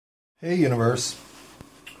Hey universe.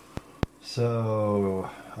 So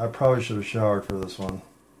I probably should have showered for this one,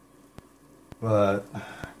 but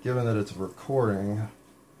given that it's a recording,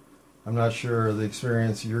 I'm not sure the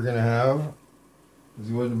experience you're going to have, because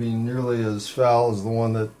you wouldn't be nearly as foul as the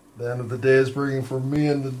one that the end of the day is bringing for me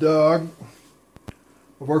and the dog.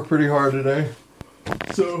 I worked pretty hard today,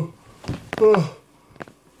 so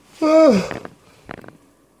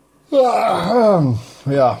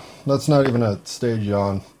yeah, that's not even a stage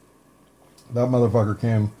yawn. That motherfucker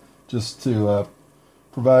came just to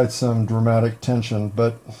provide some dramatic tension,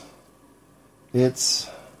 but it's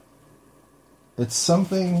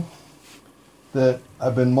something that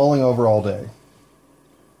I've been mulling over all day.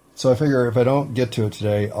 So I figure if I don't get to it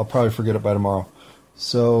today, I'll probably forget it by tomorrow.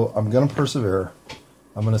 So I'm going to persevere.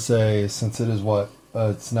 I'm going to say, since it is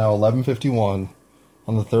it's now 11:51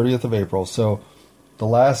 on the 30th of April. So the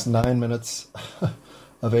last 9 minutes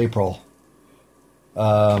of April,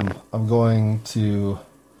 I'm going to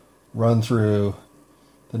run through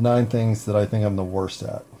the 9 things that I think I'm the worst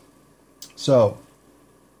at. So,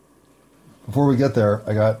 before we get there,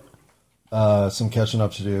 I got some catching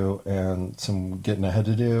up to do and some getting ahead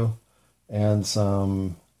to do and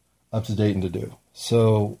some up-to-dating to do.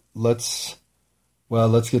 So, let's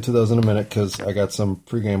get to those in a minute because I got some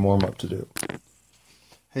pregame warm-up to do.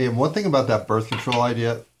 Hey, and one thing about that birth control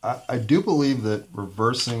idea, I do believe that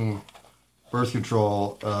reversing birth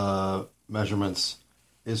control measurements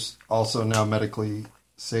is also now medically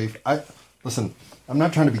safe. Listen, I'm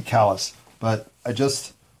not trying to be callous, but I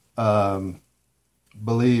just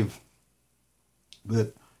believe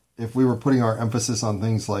that if we were putting our emphasis on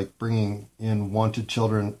things like bringing in wanted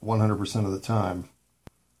children 100% of the time,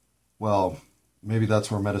 well, maybe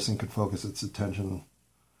that's where medicine could focus its attention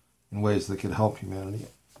in ways that could help humanity.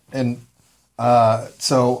 And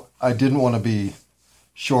so I didn't want to be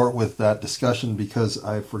short with that discussion because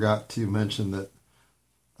I forgot to mention that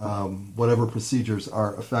whatever procedures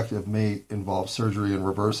are effective may involve surgery and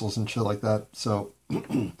reversals and shit like that. So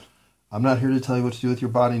I'm not here to tell you what to do with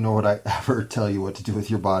your body, nor would I ever tell you what to do with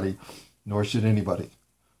your body, nor should anybody.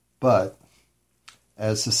 But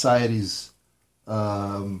as society's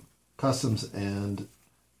customs and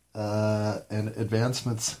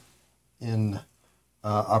advancements in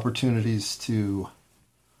opportunities to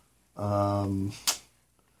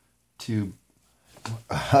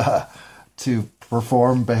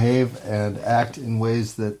perform, behave, and act in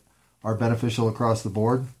ways that are beneficial across the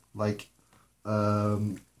board. Like,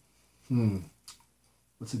 what's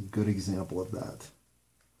a good example of that?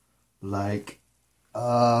 Like,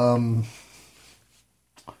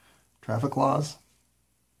 traffic laws.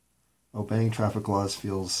 Obeying traffic laws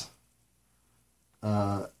feels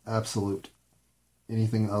absolute.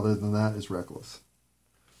 Anything other than that is reckless.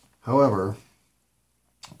 However,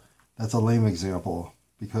 that's a lame example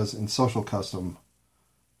because in social custom,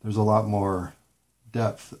 there's a lot more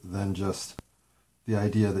depth than just the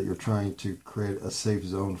idea that you're trying to create a safe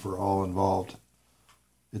zone for all involved.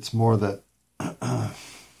 It's more that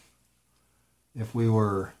if we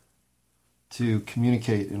were to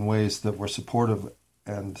communicate in ways that were supportive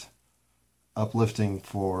and uplifting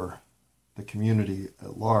for the community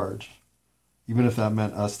at large, even if that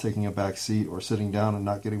meant us taking a back seat or sitting down and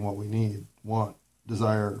not getting what we need, want,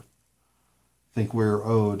 desire, think we're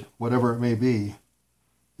owed, whatever it may be,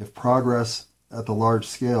 if progress at the large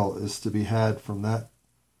scale is to be had from that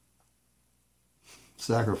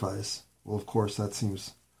sacrifice, well, of course, that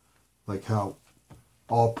seems like how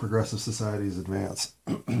all progressive societies advance.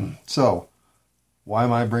 So, why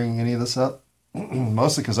am I bringing any of this up?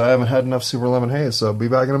 Mostly because I haven't had enough super lemon haze, so I'll be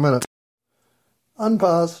back in a minute.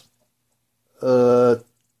 Unpause.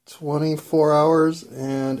 24 hours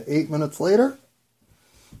and 8 minutes later.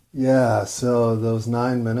 Yeah, so those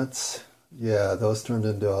 9 minutes, yeah, those turned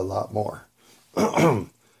into a lot more.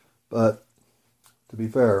 But to be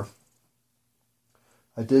fair,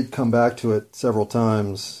 I did come back to it several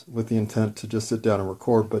times with the intent to just sit down and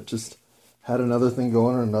record, but just had another thing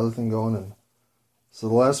going and another thing going. And so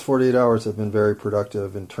the last 48 hours have been very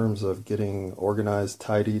productive in terms of getting organized,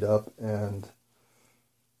 tidied up, and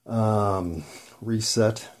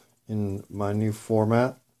reset in my new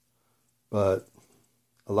format. But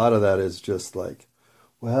a lot of that is just like,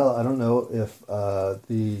 well, I don't know if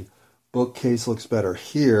the bookcase looks better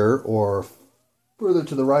here or further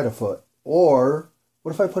to the right a foot, or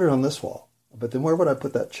what if I put it on this wall? But then where would I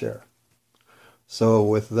put that chair? So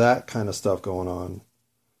with that kind of stuff going on,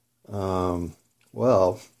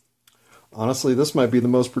 well, honestly, this might be the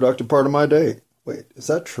most productive part of my day. Wait, is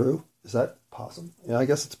that true? Is that possible? Yeah, I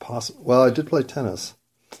guess it's possible. Well, I did play tennis.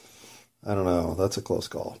 I don't know. That's a close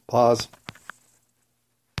call. Pause.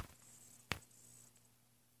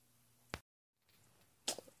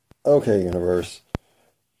 Okay, universe.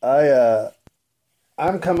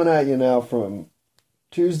 I'm coming at you now from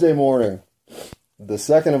Tuesday morning, the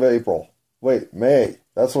 2nd of April. Wait, May.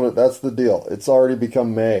 That's the deal. It's already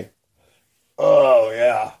become May. Oh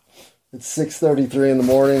yeah. It's 6:33 in the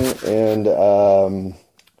morning, and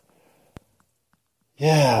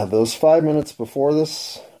yeah, those 5 minutes before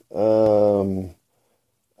this, I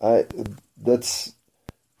that's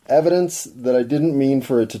evidence that I didn't mean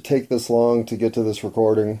for it to take this long to get to this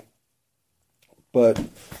recording. But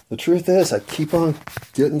the truth is, I keep on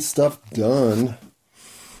getting stuff done,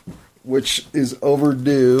 which is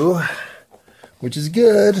overdue, which is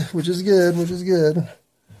good, which is good, which is good.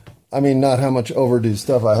 I mean, not how much overdue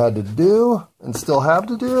stuff I had to do and still have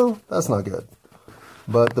to do. That's not good.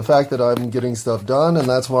 But the fact that I'm getting stuff done and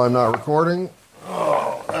that's why I'm not recording,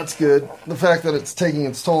 oh, that's good. The fact that it's taking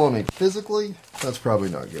its toll on me physically, that's probably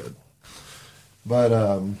not good.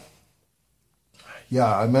 But,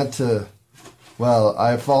 yeah, I meant to, well,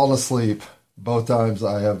 I have fallen asleep both times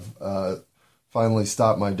I have finally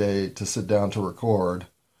stopped my day to sit down to record.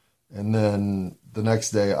 And then the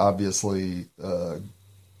next day, obviously,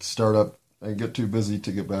 start up and get too busy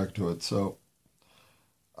to get back to it. So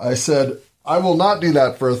I said, I will not do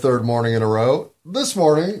that for a third morning in a row. This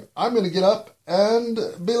morning, I'm going to get up and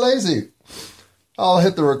be lazy. I'll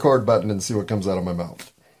hit the record button and see what comes out of my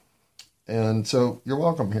mouth. And so you're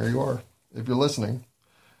welcome. Here you are, if you're listening.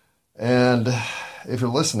 And if you're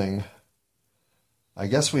listening, I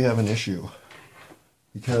guess we have an issue.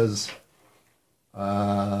 Because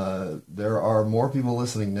there are more people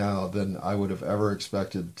listening now than I would have ever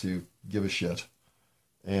expected to give a shit.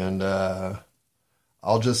 And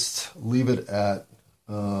I'll just leave it at,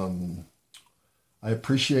 I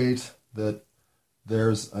appreciate that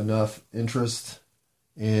there's enough interest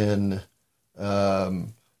in the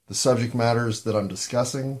subject matters that I'm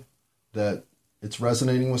discussing, that it's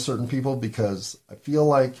resonating with certain people, because I feel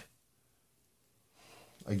like,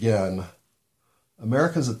 again,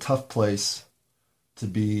 America's a tough place to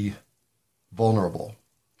be vulnerable,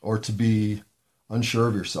 or to be unsure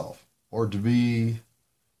of yourself, or to be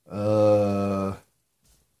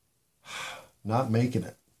not making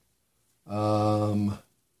it,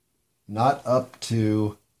 not up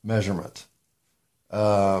to measurement.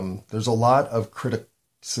 There's a lot of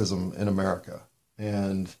criticism in America,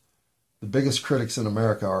 and the biggest critics in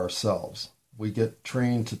America are ourselves. We get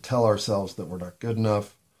trained to tell ourselves that we're not good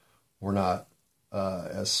enough, we're not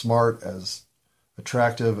as smart, as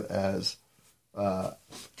attractive, as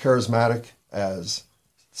charismatic, as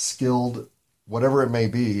skilled, whatever it may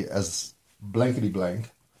be, as blankety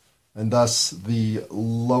blank, and thus the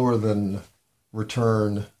lower than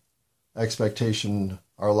return expectation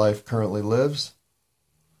our life currently lives,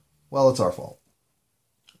 well, it's our fault.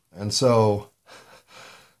 And so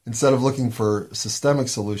instead of looking for systemic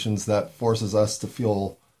solutions that forces us to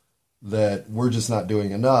feel that we're just not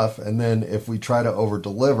doing enough, and then if we try to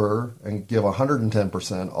over-deliver and give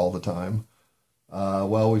 110% all the time,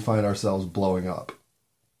 well, we find ourselves blowing up.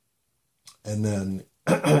 And then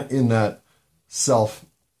in that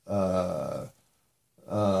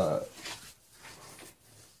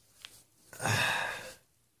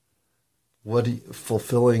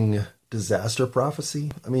fulfilling disaster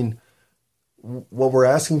prophecy? I mean, what we're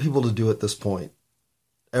asking people to do at this point,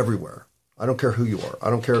 everywhere, I don't care who you are. I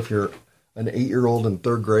don't care if you're an 8-year-old in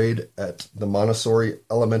 3rd grade at the Montessori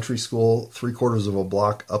Elementary School, 3/4 of a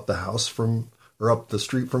block up up the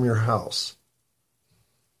street from your house,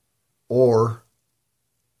 or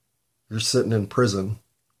you're sitting in prison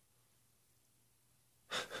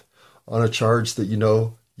on a charge that you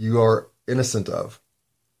know you are innocent of,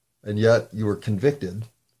 and yet you were convicted.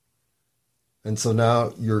 And so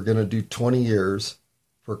now you're going to do 20 years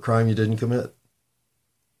for a crime you didn't commit,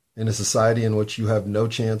 in a society in which you have no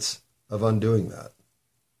chance of undoing that.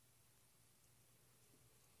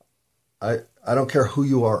 I don't care who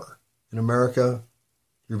you are. In America,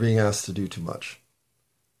 you're being asked to do too much.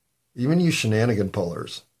 Even you shenanigan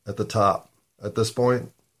pullers at the top at this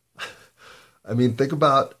point, I mean, think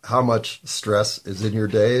about how much stress is in your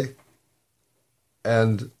day.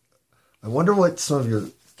 And I wonder what some of your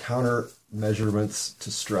counter measurements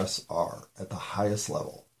to stress are at the highest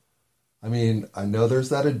level. I mean, I know there's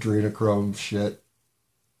that adrenochrome shit.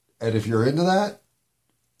 And if you're into that,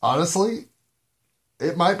 honestly,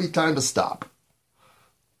 it might be time to stop.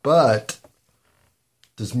 But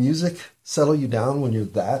does music settle you down when you're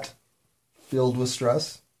that filled with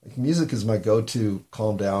stress? Like, music is my go-to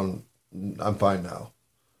calm down. I'm fine now.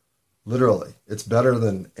 Literally, it's better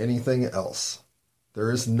than anything else.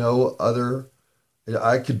 There is no other.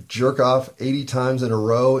 I could jerk off 80 times in a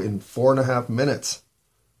row in 4.5 minutes,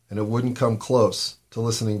 and it wouldn't come close to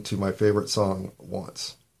listening to my favorite song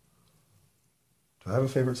once. Do I have a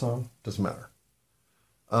favorite song? Doesn't matter.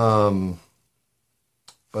 But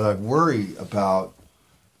I worry about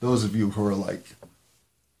those of you who are like,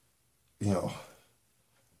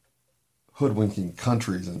 hoodwinking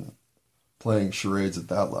countries and playing charades at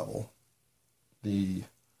that level. The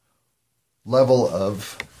level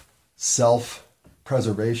of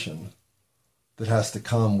self-preservation that has to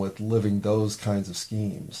come with living those kinds of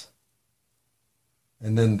schemes.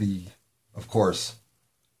 And then of course,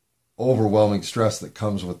 overwhelming stress that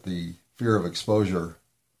comes with the fear of exposure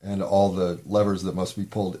and all the levers that must be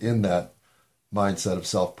pulled in that mindset of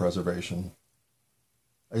self-preservation.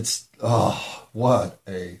 It's, what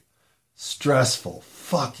a stressful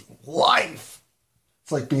fucking life.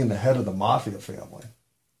 It's like being the head of the mafia family.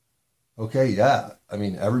 Okay, yeah. I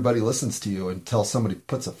mean, everybody listens to you until somebody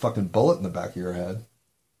puts a fucking bullet in the back of your head.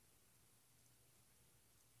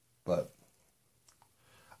 But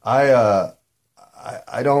I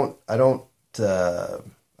don't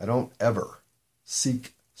ever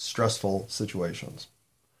seek stressful situations.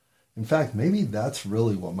 In fact, maybe that's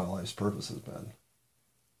really what my life's purpose has been.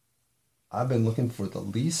 I've been looking for the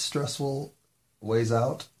least stressful ways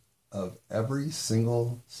out of every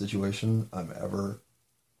single situation I'm ever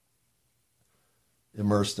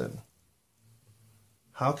immersed in.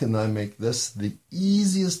 How can I make this the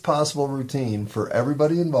easiest possible routine for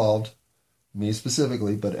everybody involved, me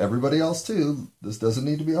specifically, but everybody else too? This doesn't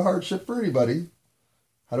need to be a hardship for anybody.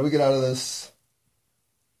 How do we get out of this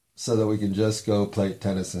so that we can just go play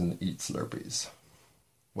tennis and eat Slurpees?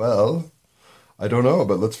 Well, I don't know,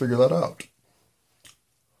 but let's figure that out.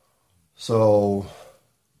 So,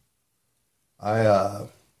 I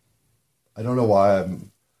don't know why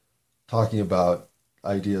I'm talking about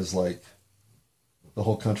ideas like the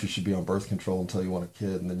whole country should be on birth control until you want a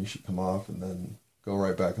kid, and then you should come off and then go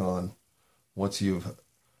right back on once you've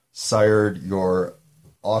sired your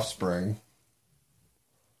offspring.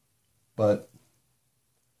 But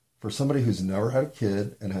for somebody who's never had a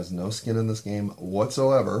kid and has no skin in this game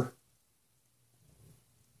whatsoever,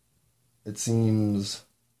 it seems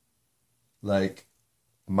like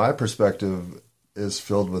my perspective is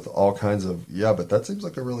filled with all kinds of, yeah, but that seems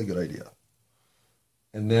like a really good idea.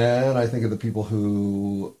 And then I think of the people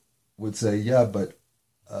who would say, yeah, but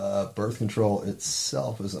birth control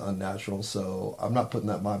itself is unnatural, so I'm not putting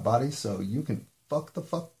that in my body, so you can fuck the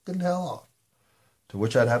fucking hell off. To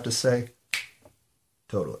which I'd have to say,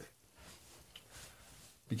 totally.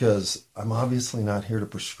 Because I'm obviously not here to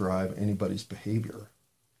prescribe anybody's behavior.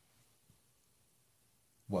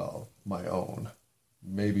 Well, my own.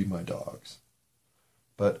 Maybe my dog's.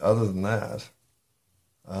 But other than that,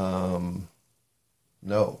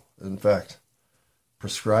 no. In fact,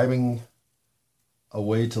 prescribing a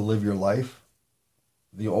way to live your life,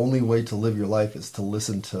 the only way to live your life is to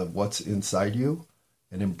listen to what's inside you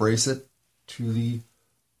and embrace it to the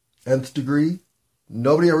nth degree.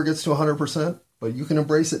 Nobody ever gets to 100%, but you can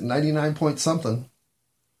embrace it 99 point something.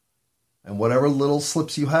 And whatever little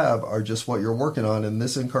slips you have are just what you're working on in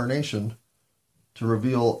this incarnation to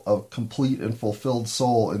reveal a complete and fulfilled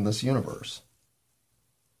soul in this universe.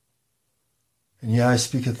 And yeah, I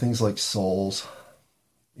speak of things like souls,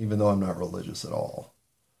 even though I'm not religious at all.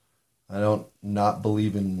 I don't not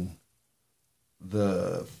believe in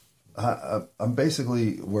I'm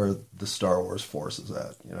basically where the Star Wars Force is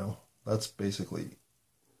at, That's basically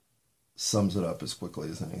sums it up as quickly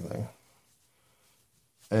as anything.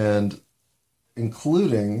 And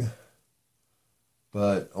including,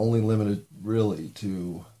 but only limited really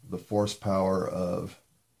to the force power of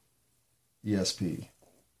ESP.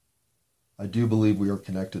 I do believe we are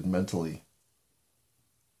connected mentally.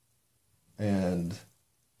 And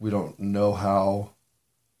we don't know how.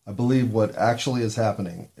 I believe what actually is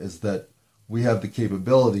happening is that we have the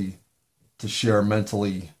capability to share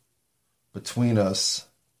mentally between us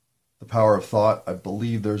the power of thought. I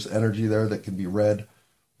believe there's energy there that can be read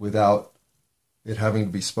without it having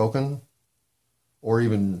to be spoken or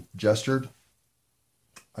even gestured.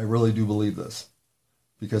 I really do believe this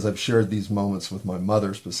because I've shared these moments with my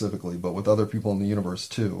mother specifically, but with other people in the universe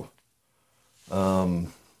too. And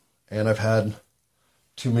I've had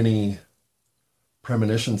too many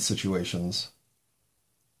premonition situations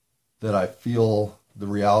that I feel the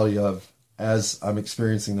reality of as I'm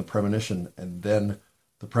experiencing the premonition, and then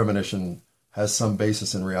the premonition has some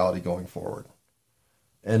basis in reality going forward.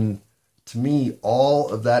 And to me, all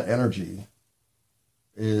of that energy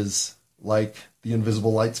is like the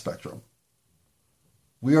invisible light spectrum.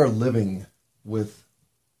 We are living with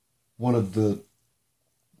one of the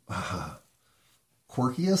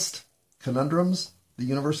quirkiest conundrums the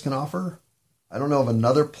universe can offer. I don't know of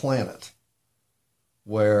another planet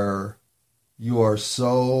where you are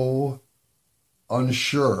so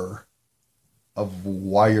unsure of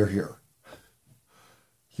why you're here.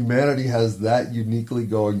 Humanity has that uniquely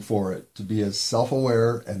going for it, to be as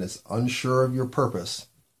self-aware and as unsure of your purpose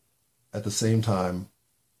at the same time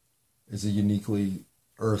is a uniquely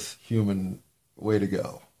Earth human way to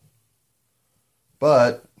go.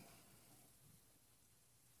 But,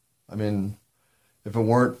 I mean, if it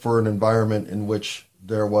weren't for an environment in which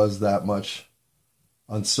there was that much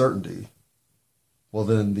uncertainty, well,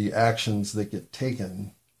 then the actions that get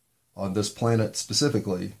taken on this planet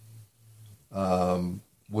specifically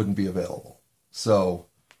wouldn't be available. So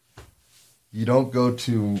you don't go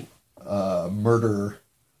to murder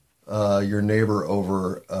your neighbor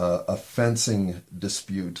over a fencing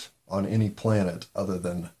dispute on any planet other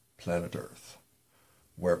than planet Earth,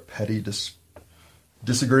 where petty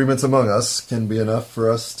disagreements among us can be enough for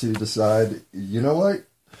us to decide, you know what?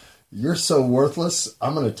 You're so worthless,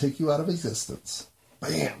 I'm going to take you out of existence.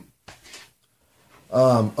 Bam!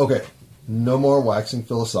 Okay, no more waxing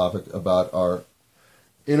philosophic about our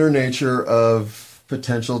inner nature of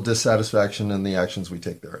potential dissatisfaction and the actions we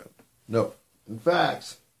take therein. No. In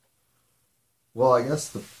fact, well, I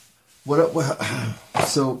guess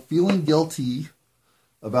so feeling guilty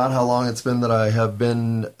about how long it's been that I have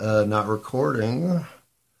been not recording.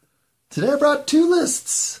 Today I brought 2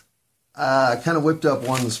 lists. I kind of whipped up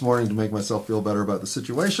one this morning to make myself feel better about the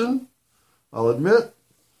situation. I'll admit,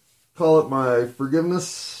 call it my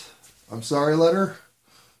forgiveness, I'm sorry letter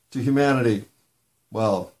to humanity.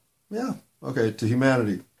 Well, yeah, okay, to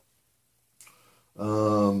humanity.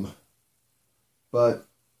 But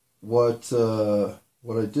what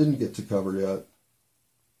I didn't get to cover yet,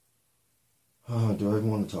 do I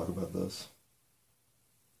even want to talk about this?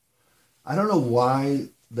 I don't know why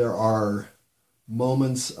there are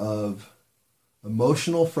moments of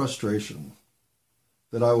emotional frustration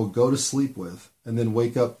that I will go to sleep with and then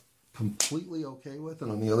wake up completely okay with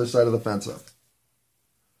and on the other side of the fence up.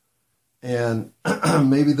 And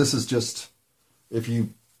maybe this is just if you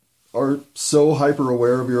are so hyper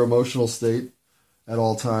aware of your emotional state at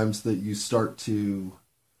all times that you start to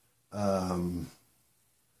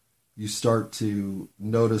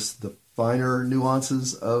notice the finer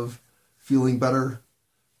nuances of feeling better.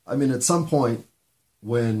 I mean, at some point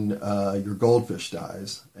when your goldfish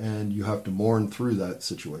dies and you have to mourn through that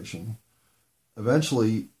situation,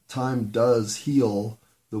 eventually time does heal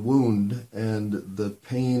the wound and the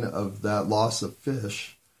pain of that loss of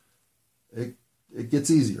fish. It gets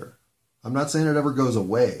easier. I'm not saying it ever goes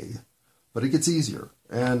away, but it gets easier.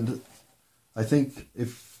 And I think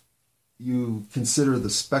if you consider the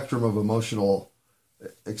spectrum of emotional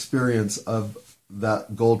experience of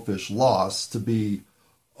that goldfish loss to be,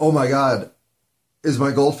 oh my God, is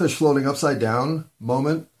my goldfish floating upside down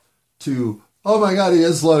moment, to, oh my God, he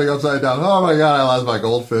is floating upside down. Oh my God, I lost my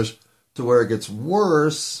goldfish, to where it gets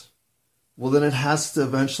worse, well, then it has to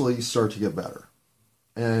eventually start to get better.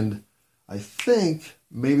 And I think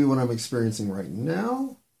maybe what I'm experiencing right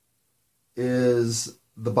now is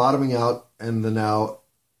the bottoming out and the now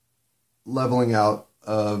leveling out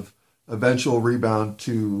of eventual rebound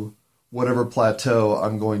to whatever plateau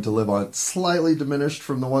I'm going to live on. Slightly diminished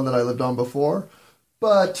from the one that I lived on before,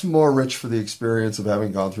 but more rich for the experience of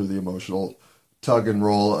having gone through the emotional tug and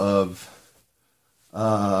roll of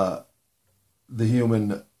the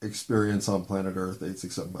human experience on planet Earth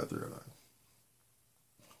 8675309.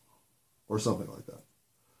 Or something like that.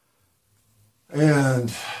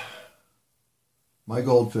 And my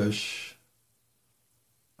goldfish,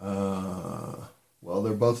 well,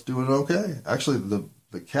 they're both doing okay. Actually,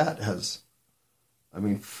 the cat has, I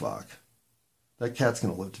mean, fuck. That cat's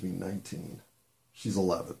going to live to be 19. She's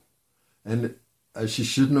 11. And she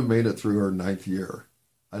shouldn't have made it through her 9th year.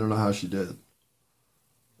 I don't know how she did.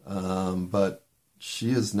 But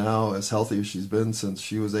she is now as healthy as she's been since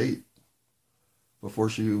she was 8. Before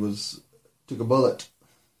she took a bullet.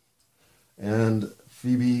 And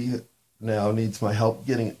Phoebe now needs my help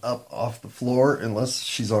getting up off the floor. Unless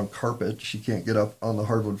she's on carpet, she can't get up on the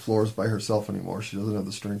hardwood floors by herself anymore. She doesn't have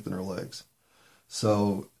the strength in her legs.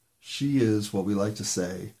 So she is what we like to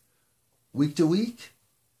say, week to week,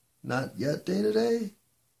 not yet day to day,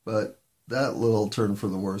 but that little turn for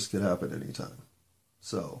the worse could happen anytime.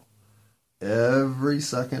 So every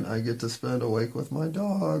second I get to spend awake with my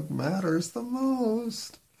dog matters the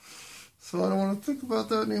most. So I don't want to think about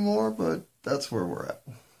that anymore, but that's where we're at.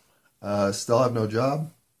 Still have no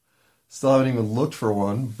job. Still haven't even looked for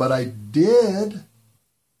one, but I did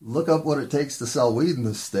look up what it takes to sell weed in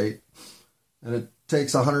this state. And it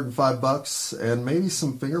takes $105 and maybe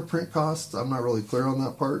some fingerprint costs. I'm not really clear on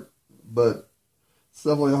that part, but It's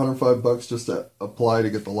definitely $105 just to apply to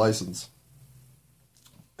get the license.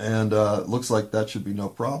 And it looks like that should be no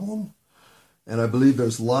problem. And I believe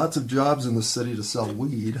there's lots of jobs in the city to sell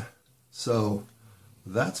weed. So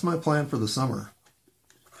that's my plan for the summer.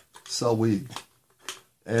 Sell weed.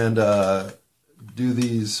 And do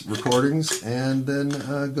these recordings and then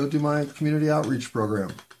go do my community outreach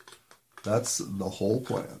program. That's the whole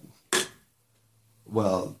plan.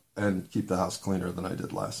 Well, and keep the house cleaner than I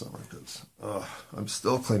did last summer because I'm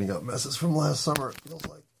still cleaning up messes from last summer, it feels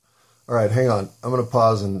like. All right, hang on. I'm going to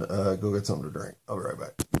pause and go get something to drink. I'll be right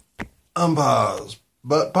back. Unpause.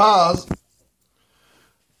 But pause.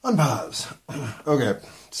 Unpause. Okay,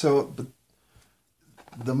 so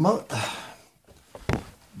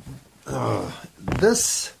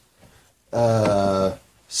this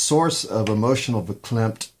source of emotional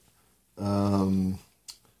verklempt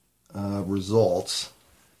results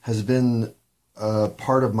has been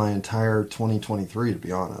part of my entire 2023, to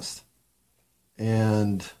be honest.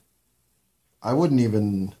 And I wouldn't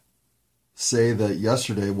even say that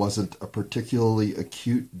yesterday wasn't a particularly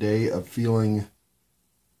acute day of feeling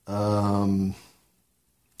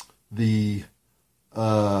the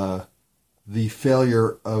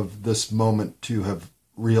failure of this moment to have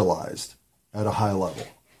realized at a high level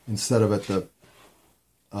instead of at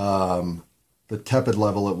the tepid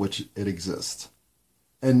level at which it exists.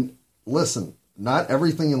 And listen, not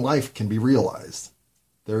everything in life can be realized.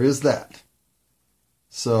 There is that.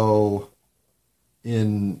 So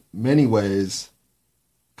in many ways,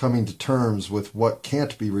 coming to terms with what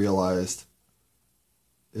can't be realized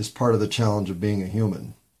is part of the challenge of being a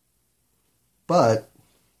human. But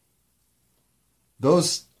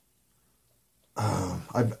those,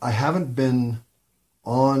 I haven't been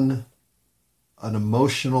on an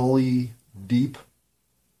emotionally deep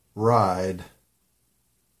ride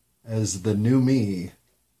as the new me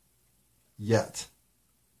yet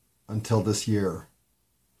until this year.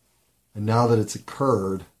 And now that it's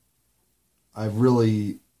occurred, I've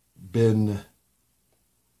really been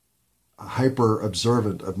hyper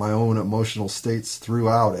observant of my own emotional states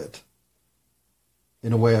throughout it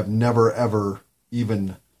in a way I've never ever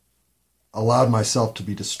even allowed myself to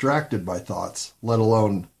be distracted by thoughts, let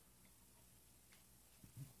alone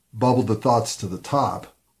bubbled the thoughts to the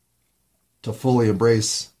top to fully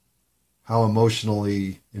embrace how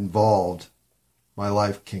emotionally involved my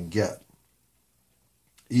life can get.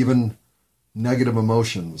 Even negative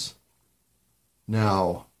emotions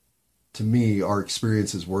now, to me, are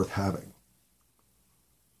experiences worth having.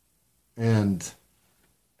 And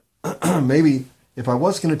maybe if I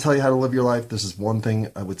was going to tell you how to live your life, this is one thing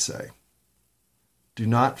I would say. Do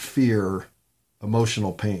not fear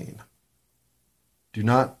emotional pain. Do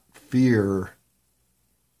not fear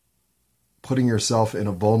putting yourself in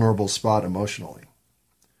a vulnerable spot emotionally.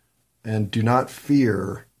 And do not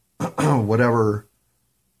fear whatever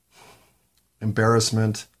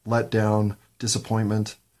embarrassment, letdown,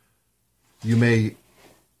 disappointment you may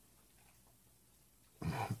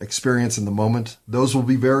experience in the moment. Those will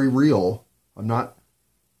be very real. I'm not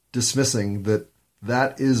dismissing that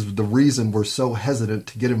that is the reason we're so hesitant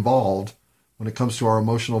to get involved when it comes to our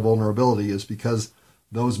emotional vulnerability, is because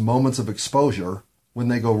those moments of exposure, when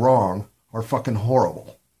they go wrong, are fucking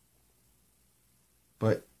horrible.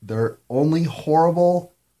 But they're only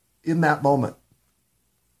horrible in that moment.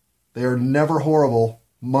 They are never horrible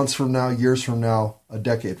months from now, years from now, a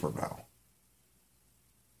decade from now.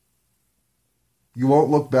 You won't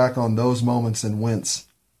look back on those moments and wince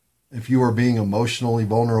if you are being emotionally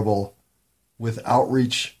vulnerable with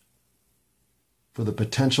outreach for the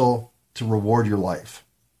potential to reward your life.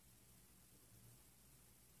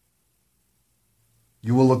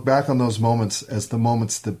 You will look back on those moments as the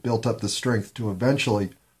moments that built up the strength to eventually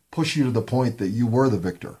push you to the point that you were the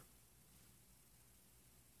victor.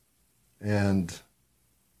 And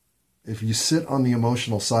if you sit on the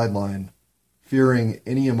emotional sideline, fearing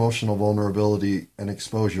any emotional vulnerability and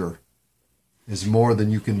exposure is more than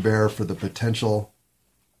you can bear for the potential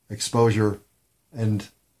exposure and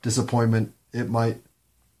disappointment it might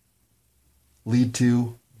lead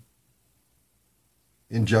to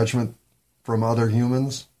in judgment from other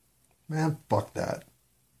humans, man, fuck that.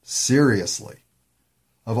 Seriously.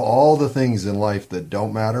 Of all the things in life that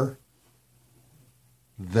don't matter,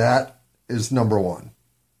 that is number one.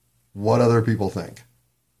 What other people think.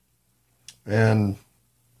 And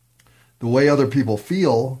the way other people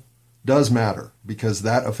feel does matter, because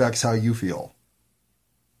that affects how you feel.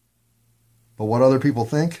 But what other people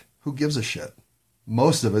think, who gives a shit?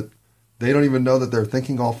 Most of it, they don't even know that they're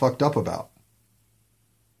thinking all fucked up about.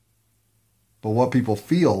 But what people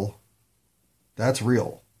feel, that's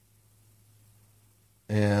real.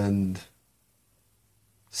 And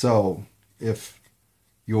So if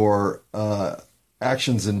your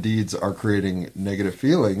actions and deeds are creating negative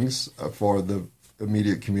feelings for the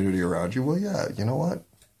immediate community around you, well, yeah, you know what?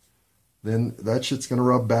 Then that shit's going to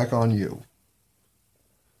rub back on you.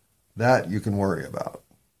 That you can worry about.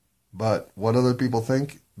 But what other people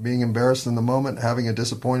think, being embarrassed in the moment, having a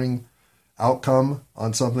disappointing outcome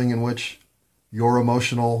on something in which your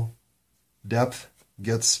emotional depth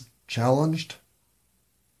gets challenged,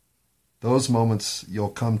 those moments you'll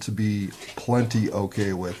come to be plenty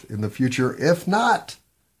okay with in the future. If not,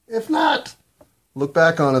 look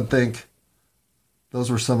back on and think, those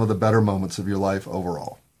were some of the better moments of your life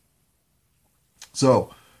overall.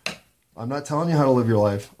 So, I'm not telling you how to live your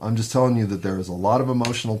life. I'm just telling you that there is a lot of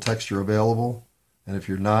emotional texture available. And if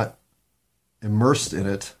you're not immersed in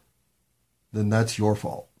it, then that's your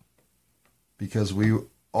fault. Because we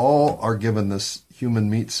all are given this human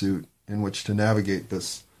meat suit in which to navigate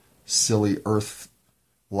this silly earth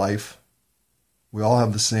life. We all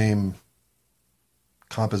have the same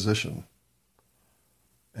composition.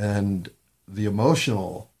 And the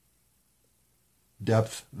emotional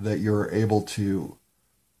depth that you're able to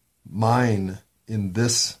mine in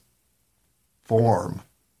this form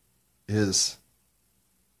is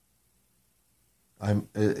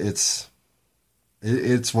it's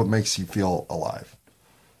what makes you feel alive,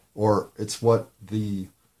 or it's what the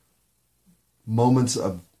moments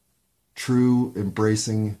of true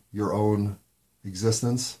embracing your own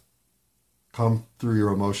existence come through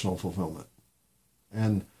your emotional fulfillment.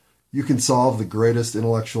 And you can solve the greatest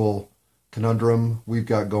intellectual conundrum we've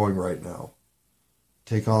got going right now.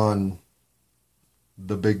 Take on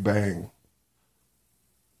the Big Bang.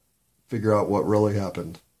 Figure out what really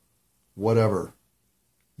happened. Whatever.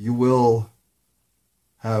 You will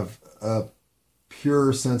have a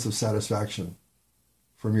pure sense of satisfaction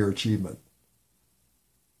from your achievement.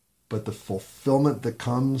 But the fulfillment that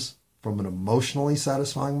comes from an emotionally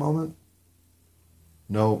satisfying moment,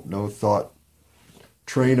 no thought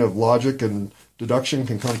train of logic and deduction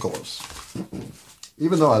can come close.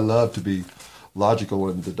 Even though I love to be logical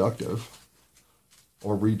and deductive,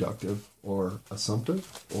 or reductive, or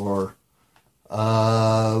assumptive, or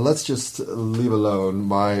let's just leave alone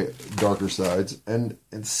my darker sides. And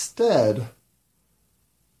instead,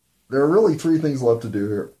 there are really three things left to do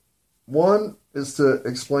here. One is to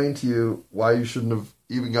explain to you why you shouldn't have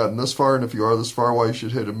even gotten this far, and if you are this far, why you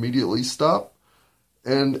should hit immediately stop.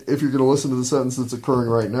 And if you're going to listen to the sentence that's occurring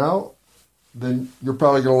right now, then you're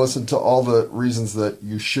probably going to listen to all the reasons that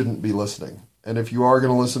you shouldn't be listening. And if you are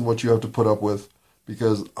going to listen, what you have to put up with,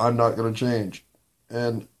 because I'm not going to change.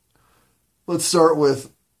 And let's start with,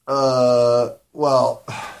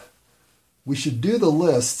 we should do the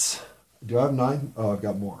lists. Do I have 9? Oh, I've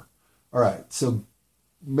got more. All right, so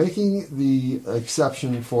making the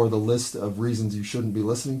exception for the list of reasons you shouldn't be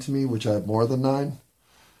listening to me, which I have more than 9.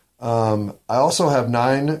 I also have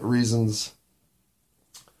 9 reasons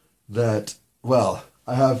that,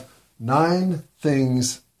 I have 9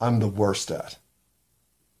 things I'm the worst at.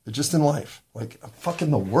 Just in life. Like, I'm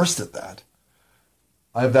fucking the worst at that.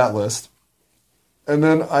 I have that list. And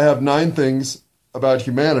then I have 9 things about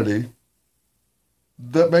humanity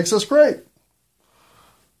that makes us great.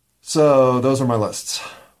 So those are my lists.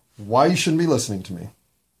 Why you shouldn't be listening to me.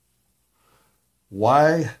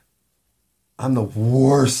 Why I'm the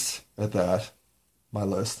worst at that, my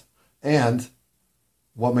list. And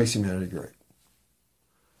what makes humanity great.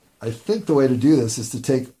 I think the way to do this is to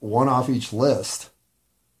take one off each list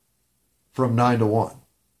from 9 to 1.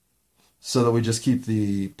 So that we just keep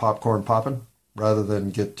the popcorn popping rather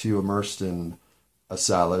than get too immersed in a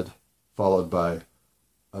salad followed by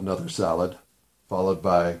another salad followed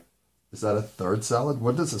by, is that a third salad?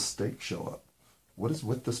 When does a steak show up? What is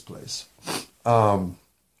with this place?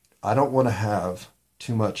 I don't want to have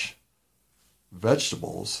too much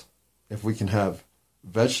vegetables. If we can have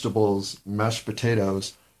vegetables, mashed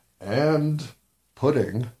potatoes, and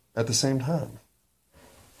pudding at the same time.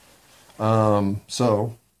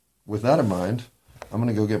 So, with that in mind, I'm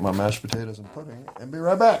going to go get my mashed potatoes and pudding and be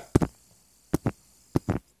right back.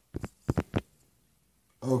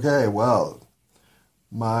 Okay, well,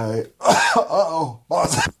 my...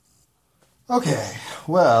 boss. Okay,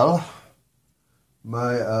 well,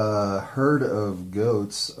 my herd of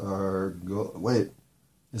goats are... Wait,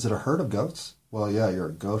 is it a herd of goats? Well, yeah, you're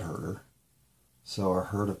a goat herder. So a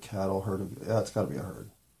herd of cattle, yeah, it's got to be a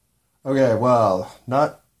herd. Okay, well,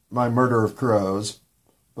 not my murder of crows,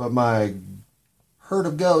 but my herd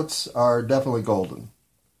of goats are definitely golden.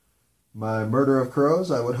 My murder of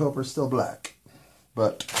crows, I would hope, are still black.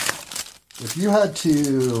 But if you had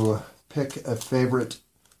to pick a favorite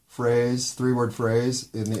phrase, 3-word phrase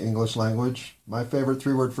in the English language, my favorite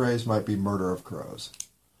 3-word phrase might be murder of crows.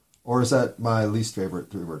 Or is that my least favorite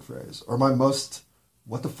 3-word phrase? Or my most,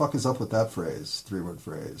 what the fuck is up with that phrase, 3-word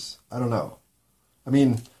phrase? I don't know. I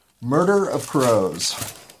mean, murder of crows.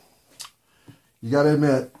 You gotta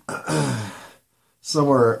admit,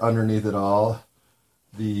 somewhere underneath it all,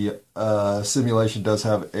 the simulation does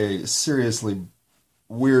have a seriously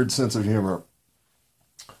weird sense of humor.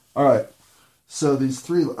 All right. So these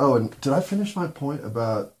three... Oh, and did I finish my point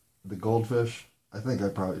about the goldfish? I think I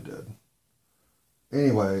probably did.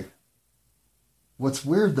 Anyway, what's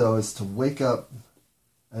weird, though, is to wake up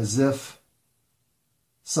as if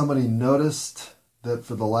somebody noticed that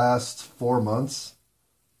for the last 4 months,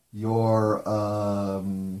 your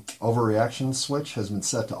overreaction switch has been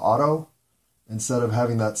set to auto instead of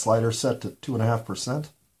having that slider set to 2.5%.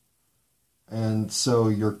 And so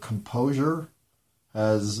your composure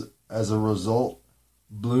has, as a result,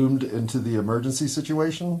 bloomed into the emergency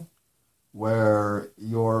situation where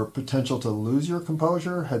your potential to lose your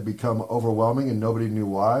composure had become overwhelming and nobody knew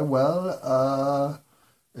why. Well,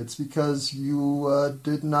 it's because you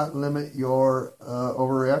did not limit your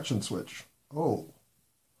overreaction switch. Oh,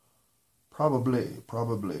 probably.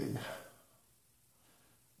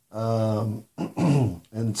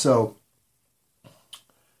 And so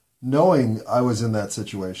knowing I was in that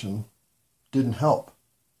situation didn't help.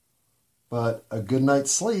 But a good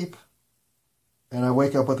night's sleep, and I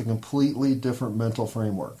wake up with a completely different mental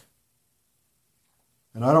framework.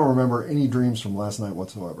 And I don't remember any dreams from last night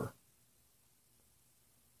whatsoever.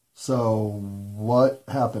 So what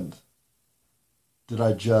happened? Did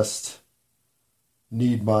I just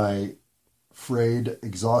need my frayed,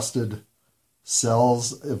 exhausted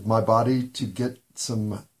cells of my body to get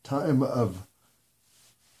some time of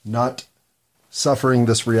not suffering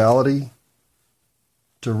this reality,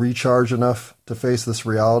 to recharge enough to face this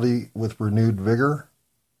reality with renewed vigor,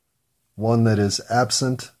 one that is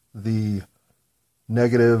absent the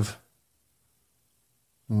negative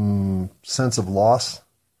sense of loss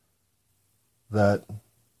that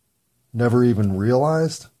never even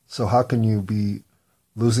realized? So how can you be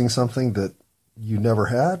losing something that you never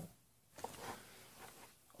had?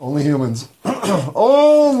 Only humans,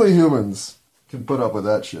 only humans can put up with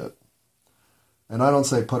that shit. And I don't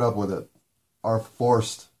say put up with it, are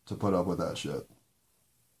forced to put up with that shit.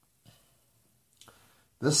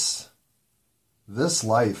 This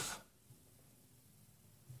life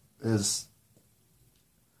is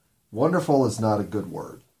wonderful is not a good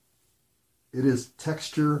word. It is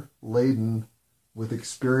texture laden with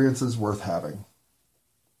experiences worth having.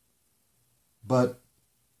 But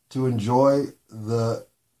to enjoy the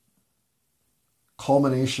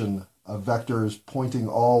culmination of vectors pointing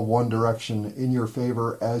all one direction in your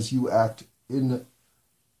favor as you act in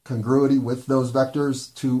congruity with those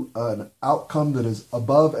vectors to an outcome that is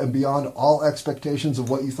above and beyond all expectations of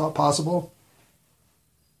what you thought possible,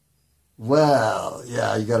 well,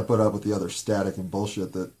 yeah, you got to put up with the other static and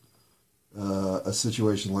bullshit that a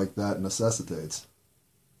situation like that necessitates.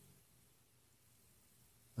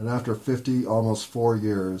 And after 50, almost 4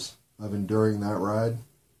 years of enduring that ride,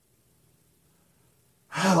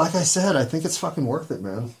 like I said, I think it's fucking worth it,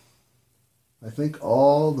 man. I think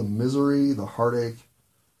all the misery, the heartache,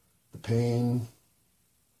 the pain,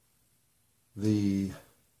 the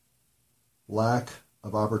lack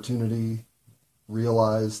of opportunity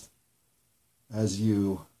realized as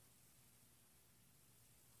you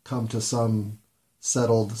come to some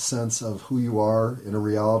settled sense of who you are in a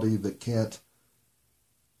reality that can't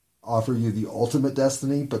offer you the ultimate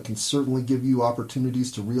destiny, but can certainly give you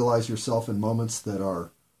opportunities to realize yourself in moments that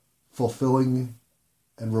are fulfilling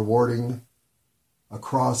and rewarding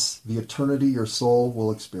across the eternity your soul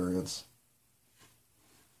will experience.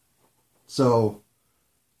 So,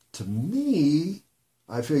 to me,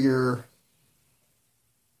 I figure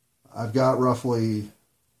I've got roughly,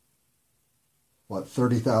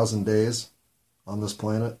 30,000 days on this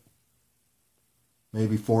planet?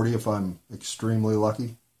 Maybe 40 if I'm extremely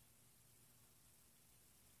lucky.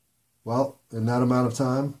 Well, in that amount of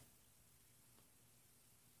time,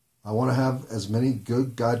 I want to have as many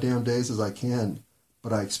good goddamn days as I can,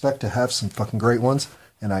 but I expect to have some fucking great ones,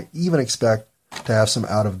 and I even expect to have some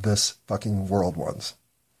out of this fucking world ones.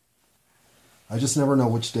 I just never know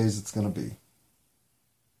which days it's going to be.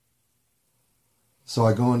 So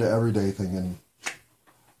I go into every day thinking,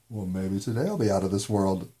 well, maybe today I'll be out of this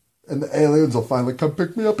world, and the aliens will finally come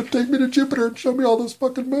pick me up and take me to Jupiter and show me all those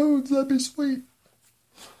fucking moons. That'd be sweet.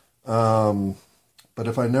 But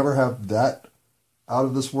if I never have that out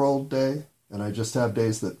of this world day, and I just have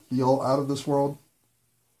days that feel out of this world,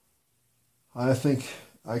 I think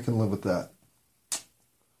I can live with that.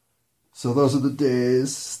 So those are the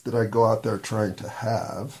days that I go out there trying to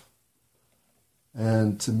have.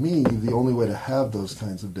 And to me, the only way to have those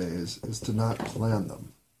kinds of days is to not plan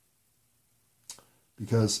them.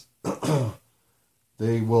 Because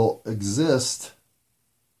they will exist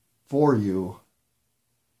for you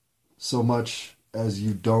so much as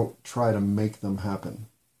you don't try to make them happen.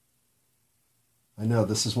 I know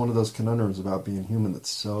this is one of those conundrums about being human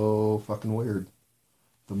that's so fucking weird.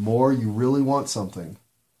 The more you really want something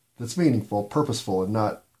that's meaningful, purposeful, and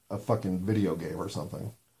not a fucking video game or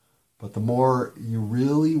something, but the more you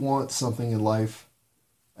really want something in life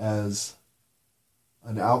as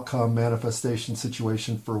an outcome manifestation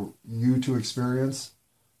situation for you to experience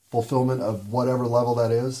fulfillment of whatever level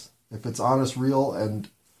that is, if it's honest, real, and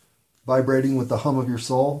vibrating with the hum of your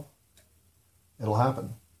soul, it'll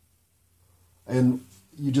happen. And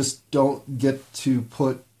you just don't get to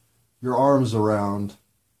put your arms around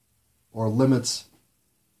or limits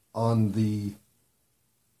on the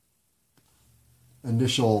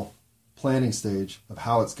initial planning stage of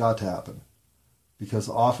how it's got to happen. Because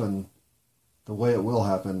often the way it will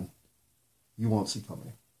happen, you won't see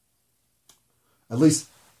coming. At least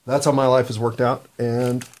that's how my life has worked out.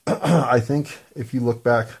 And I think if you look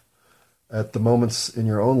back at the moments in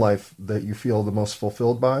your own life that you feel the most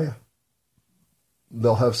fulfilled by,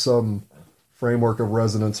 they'll have some framework of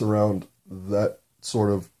resonance around that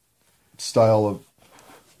sort of style of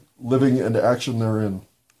living and action they're in.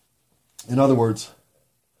 In other words,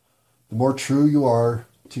 the more true you are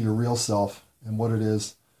to your real self and what it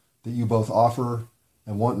is that you both offer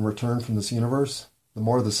and want in return from this universe, the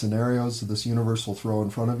more the scenarios that this universe will throw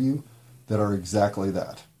in front of you that are exactly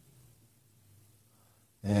that.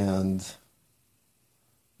 And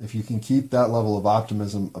if you can keep that level of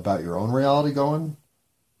optimism about your own reality going,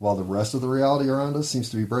 while the rest of the reality around us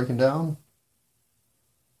seems to be breaking down,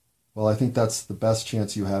 well, I think that's the best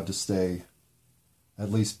chance you have to stay at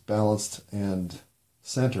least balanced and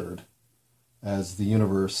centered as the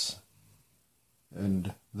universe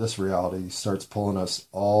and this reality starts pulling us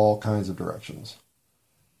all kinds of directions.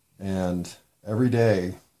 And every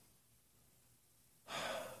day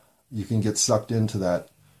you can get sucked into that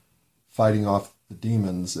fighting off the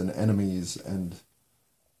demons and enemies and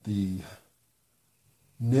the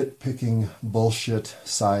nitpicking bullshit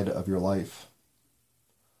side of your life.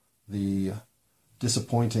 The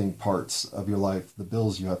disappointing parts of your life, the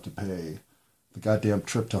bills you have to pay, the goddamn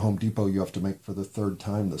trip to Home Depot you have to make for the third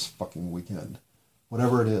time this fucking weekend.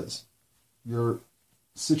 Whatever it is, your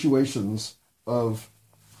situations of,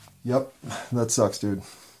 yep, that sucks, dude,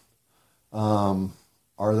 are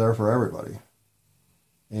there for everybody.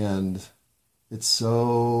 And it's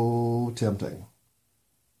so tempting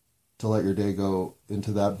to let your day go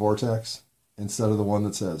into that vortex instead of the one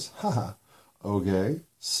that says, haha, okay,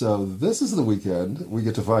 so this is the weekend. We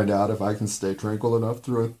get to find out if I can stay tranquil enough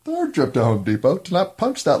through a third trip to Home Depot to not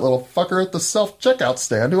punch that little fucker at the self-checkout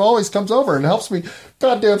stand who always comes over and helps me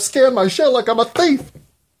goddamn scan my shit like I'm a thief.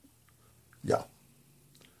 Yeah.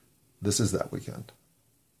 This is that weekend.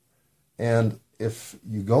 And if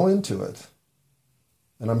you go into it,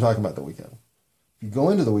 and I'm talking about the weekend, if you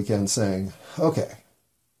go into the weekend saying, okay,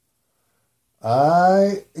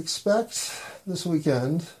 I expect this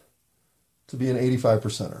weekend to be an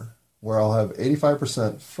 85%er, where I'll have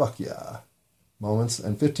 85% fuck yeah moments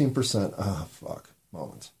and 15% fuck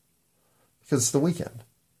moments. Because it's the weekend.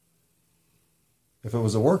 If it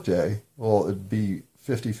was a work day, well, it'd be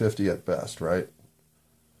 50-50 at best, right?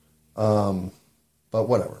 But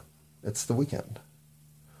whatever. It's the weekend.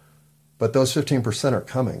 But those 15% are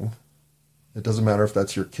coming. It doesn't matter if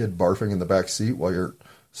that's your kid barfing in the back seat while you're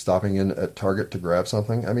stopping in at Target to grab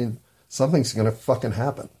something. I mean, something's going to fucking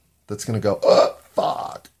happen that's going to go,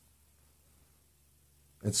 fuck.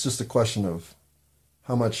 It's just a question of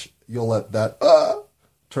how much you'll let that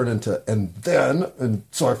turn into, and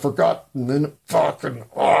so I forgot, and then fucking,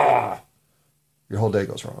 your whole day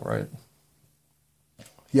goes wrong, right?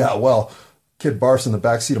 Yeah, well, kid barfs in the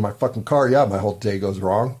backseat of my fucking car. Yeah, my whole day goes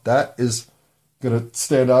wrong. That is going to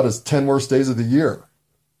stand out as 10 worst days of the year.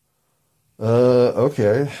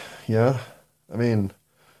 Okay, yeah. I mean,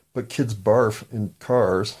 but kids barf in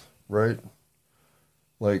cars, right?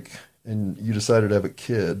 Like, and you decided to have a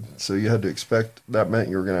kid, so you had to expect that meant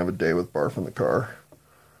you were going to have a day with barf in the car.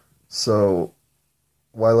 So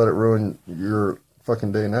why let it ruin your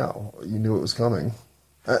fucking day now? You knew it was coming.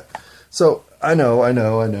 So I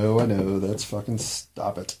know, that's fucking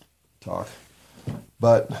stop it talk.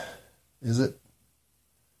 But is it?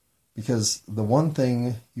 Because the one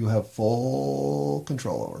thing you have full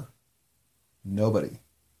control over, nobody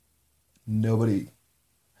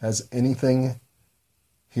has anything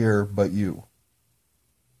here but you.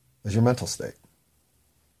 as your mental state.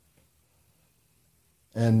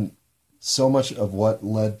 And so much of what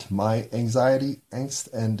led to my anxiety,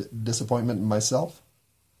 angst, and disappointment in myself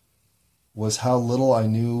was how little I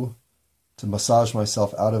knew to massage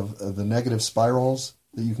myself out of the negative spirals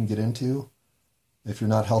that you can get into if you're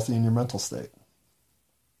not healthy in your mental state.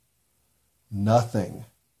 Nothing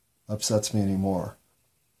upsets me anymore.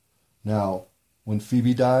 Now, when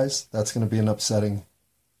Phoebe dies, that's going to be an upsetting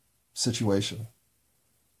situation.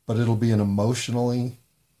 But it'll be an emotionally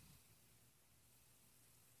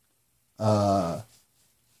I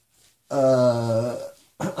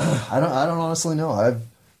don't honestly know. I've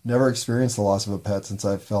never experienced the loss of a pet since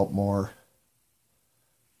I've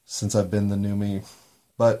been the new me.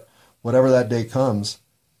 But whatever that day comes,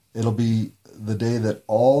 it'll be the day that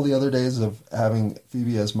all the other days of having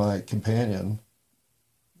Phoebe as my companion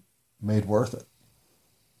made worth it.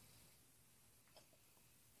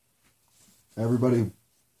 Everybody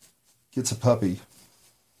gets a puppy.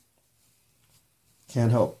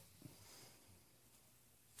 Can't help.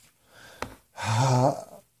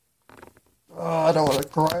 Oh, I don't want to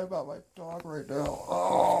cry about my dog right now.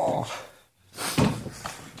 Oh.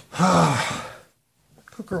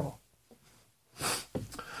 Good girl.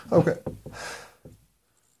 Okay.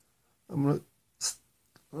 I'm going to...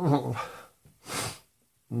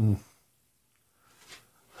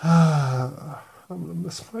 I'm going to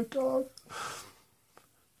miss my dog.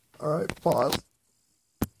 All right, pause.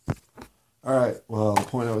 All right, well, the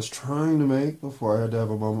point I was trying to make before I had to have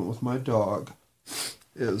a moment with my dog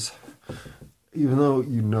is, even though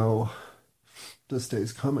you know this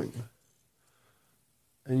day's coming,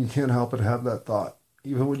 and you can't help but have that thought,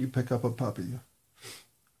 even when you pick up a puppy,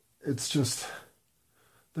 it's just,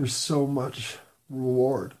 there's so much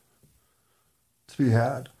reward to be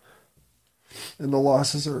had. And the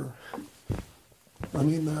losses are,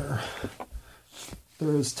 they're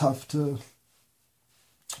as tough to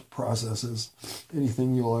process as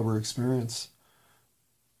anything you'll ever experience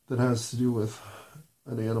that has to do with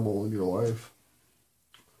an animal in your life.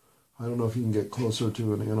 I don't know if you can get closer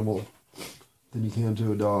to an animal than you can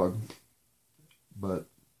to a dog, but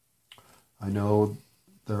I know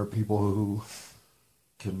there are people who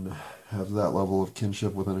can have that level of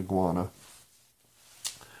kinship with an iguana,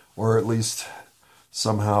 or at least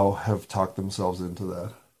somehow have talked themselves into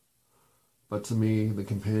that. But to me, the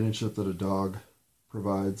companionship that a dog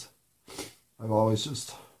provides, I've always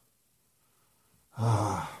just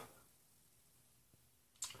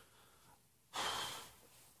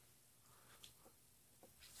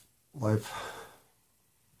life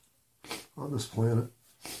on this planet,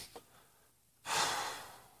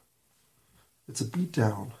 it's a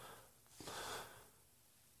beatdown.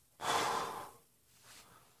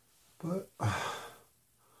 But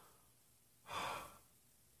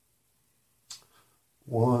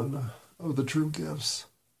one of the true gifts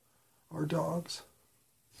are dogs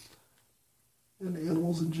and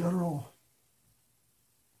animals in general.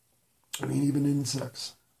 I mean, even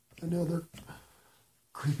insects. I know they're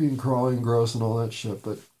creepy and crawly and gross and all that shit,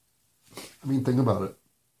 but I mean, think about it.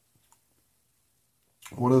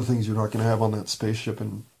 One of the things you're not going to have on that spaceship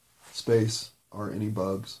in space are any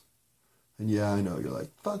bugs. And yeah, I know, you're like,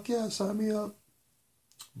 fuck yeah, sign me up.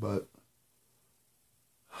 But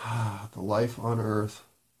the life on Earth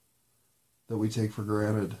that we take for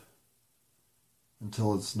granted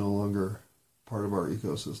until it's no longer part of our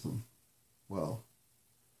ecosystem, well,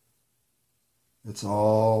 it's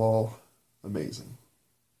all amazing.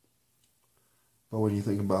 But when you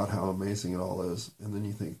think about how amazing it all is, and then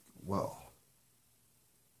you think, well,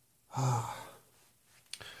 the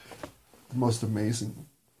most amazing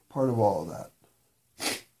part of all of that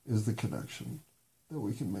is the connection that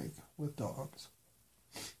we can make with dogs.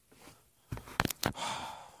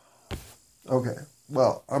 Okay,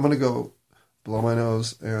 well, I'm going to go blow my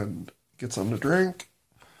nose and get something to drink,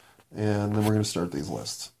 and then we're going to start these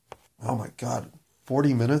lists. Oh my God,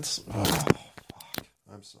 40 minutes? Oh, fuck.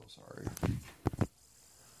 I'm so sorry.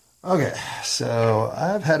 Okay, so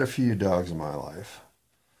I've had a few dogs in my life,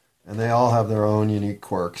 and they all have their own unique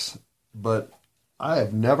quirks, but I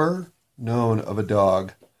have never known of a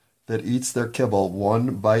dog that eats their kibble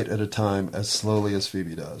one bite at a time as slowly as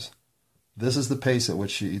Phoebe does. This is the pace at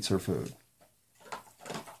which she eats her food.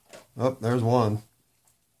 Oh, there's one.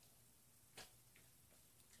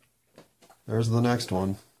 There's the next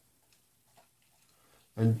one.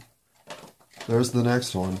 And there's the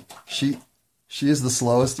next one. She is the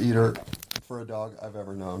slowest eater for a dog I've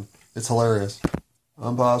ever known. It's hilarious.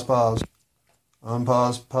 Unpause, pause.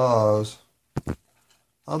 Unpause, pause.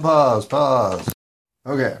 Unpause, pause.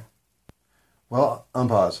 Okay. Well,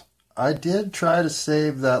 unpause. I did try to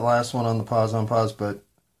save that last one on the pause, unpause, but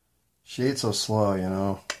She ate so slow,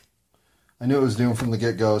 I knew it was doomed from the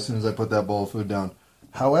get-go as soon as I put that bowl of food down.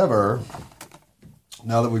 However,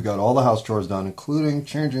 now that we've got all the house chores done, including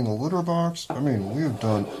changing the litter box, we've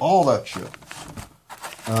done all that shit.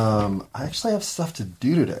 I actually have stuff to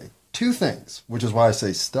do today. 2 things, which is why I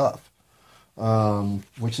say stuff,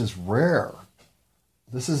 which is rare.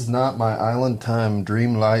 This is not my island time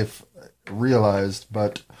dream life realized,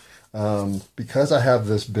 but because I have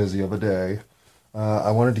this busy of a day,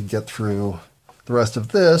 I wanted to get through the rest of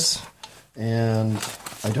this, and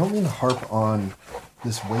I don't mean to harp on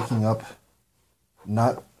this waking up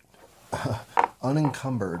not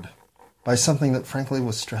unencumbered by something that frankly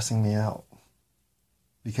was stressing me out.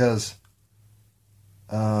 Because,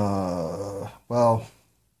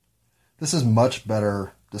 this is much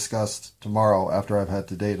better discussed tomorrow after I've had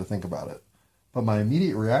today to think about it. But my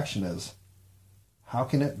immediate reaction is, how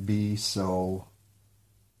can it be so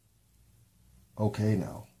okay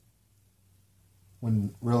now?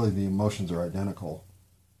 When really the emotions are identical.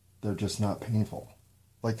 They're just not painful.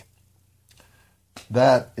 Like,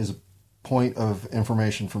 that is a point of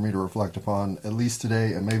information for me to reflect upon, at least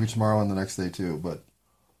today and maybe tomorrow and the next day too. But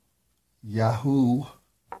Yahoo,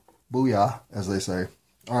 booyah, as they say.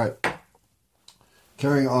 All right.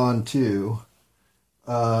 Carrying on to,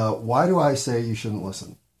 why do I say you shouldn't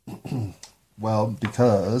listen? Well,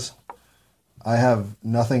 because I have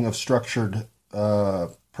nothing of structured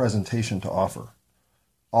presentation to offer.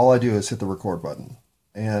 All I do is hit the record button.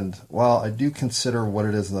 And while I do consider what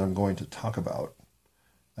it is that I'm going to talk about,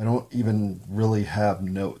 I don't even really have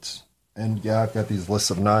notes. And yeah, I've got these lists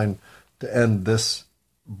of 9 to end this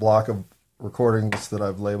block of recordings that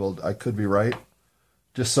I've labeled I Could Be Right,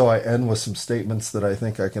 just so I end with some statements that I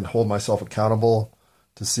think I can hold myself accountable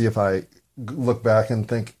to see if I look back and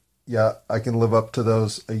think, yeah, I can live up to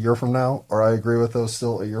those a year from now, or I agree with those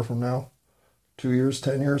still a year from now, 2 years,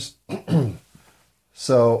 10 years.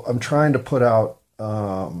 So I'm trying to put out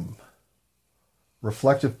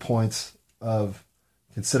reflective points of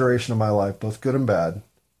consideration of my life, both good and bad,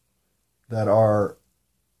 that are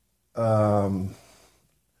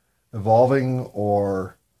evolving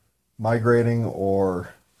or migrating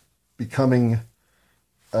or becoming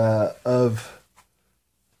of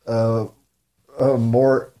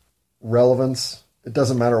more relevance. It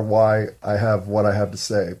doesn't matter why I have what I have to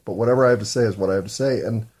say, but whatever I have to say is what I have to say.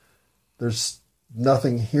 And there's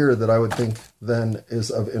nothing here that I would think then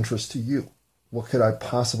is of interest to you. What could I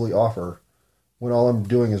possibly offer when all I'm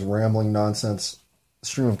doing is rambling nonsense,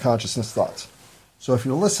 stream of consciousness thoughts? So if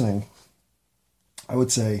you're listening, I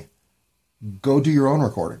would say, go do your own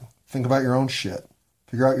recording. Think about your own shit.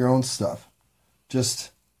 Figure out your own stuff.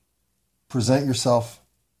 Just present yourself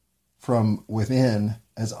from within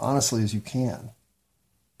as honestly as you can.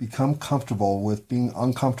 Become comfortable with being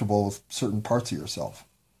uncomfortable with certain parts of yourself.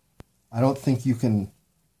 I don't think you can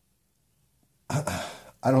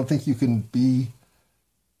be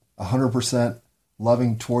 100%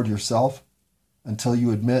 loving toward yourself until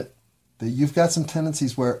you admit that you've got some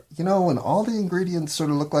tendencies where, when all the ingredients sort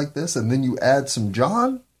of look like this and then you add some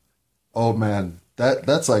John, oh man,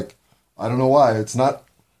 that's like, I don't know why. It's not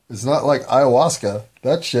like ayahuasca.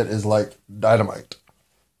 That shit is like dynamite.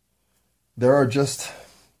 There are just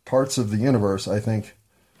parts of the universe, I think,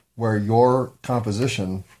 where your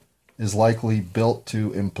composition is likely built to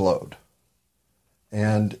implode.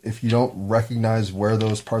 And if you don't recognize where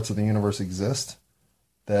those parts of the universe exist,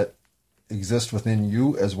 that exist within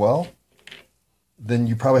you as well, then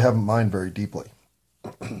you probably haven't mined very deeply.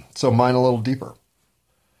 So mine a little deeper.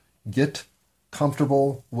 Get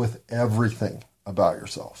comfortable with everything about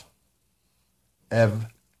yourself.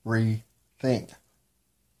 Everything.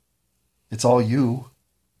 It's all you.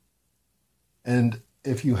 And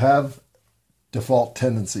if you have default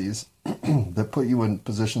tendencies that put you in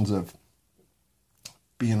positions of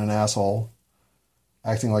being an asshole,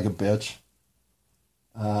 acting like a bitch,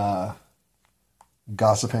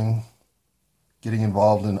 gossiping, getting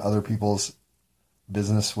involved in other people's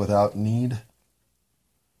business without need,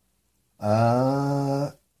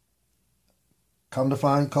 come to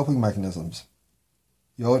find coping mechanisms.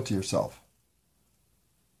 You owe it to yourself.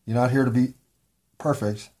 You're not here to be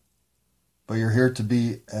perfect, but you're here to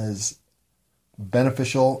be as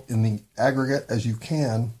beneficial in the aggregate as you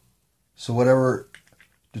can. So whatever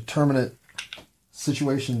determinate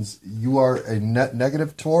situations you are a net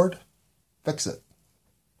negative toward, fix it.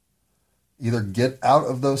 Either get out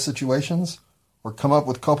of those situations or come up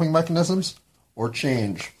with coping mechanisms or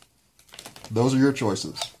change. Those are your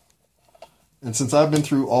choices. And since I've been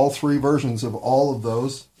through all 3 versions of all of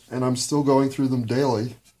those, and I'm still going through them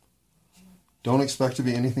daily, don't expect to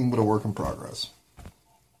be anything but a work in progress.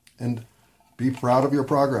 And be proud of your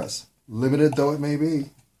progress. limited though it may be,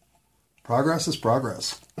 progress is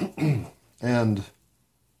progress. And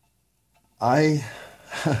I,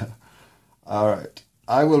 all right,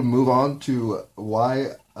 I will move on to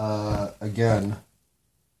why, again,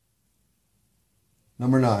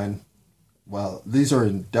 number 9. Well, these are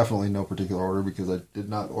in definitely no particular order because I did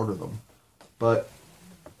not order them. But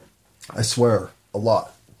I swear a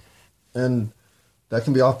lot. And that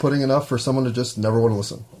can be off-putting enough for someone to just never want to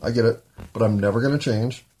listen. I get it. But I'm never going to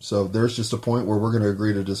change. So there's just a point where we're going to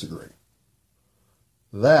agree to disagree.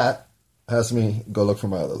 That has me go look for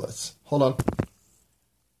my other lists. Hold on.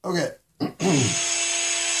 Okay.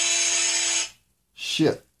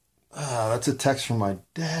 Shit. That's a text from my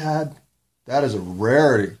dad. That is a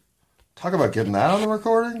rarity. Talk about getting that on the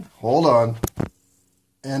recording. Hold on.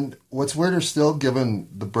 And what's weirder still, given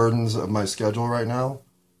the burdens of my schedule right now,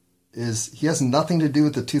 is he has nothing to do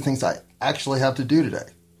with the 2 things I actually have to do today.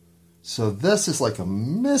 So this is like a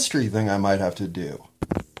mystery thing I might have to do.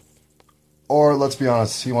 Or, let's be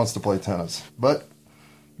honest, he wants to play tennis. But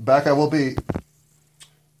back I will be.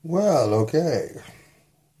 Well, okay.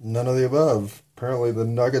 None of the above. Apparently the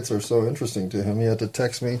Nuggets are so interesting to him, he had to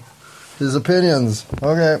text me his opinions.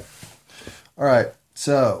 Okay. All right.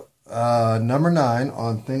 So, number 9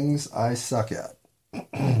 on things I suck at.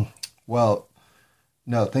 Well,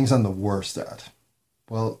 no, things I'm the worst at.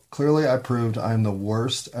 Well, clearly I proved I'm the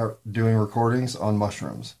worst at doing recordings on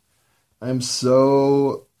mushrooms. I'm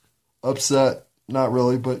so upset. Not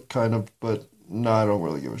really, but kind of. But no, I don't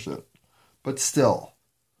really give a shit. But still,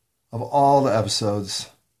 of all the episodes,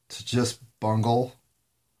 to just bungle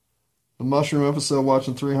the mushroom episode,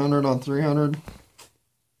 watching 300 on 300,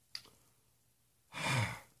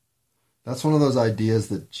 that's one of those ideas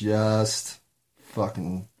that just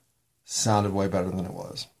fucking sounded way better than it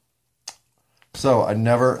was. So I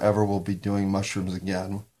never ever will be doing mushrooms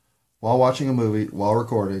again while watching a movie, while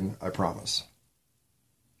recording, I promise.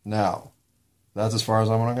 Now, that's as far as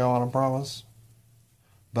I'm going to go on a promise.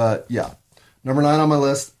 But yeah, number 9 on my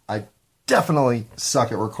list, I definitely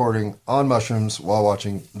suck at recording on mushrooms while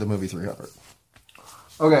watching the movie 300.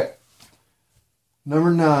 Okay.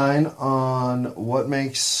 Number 9 on what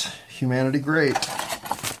makes humanity great.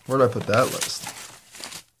 Where did I put that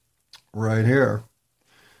list? Right here.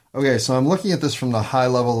 Okay, so I'm looking at this from the high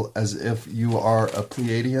level as if you are a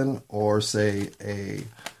Pleiadian or, say, a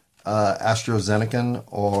AstraZenecan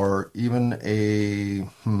or even a...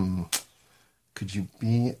 Could you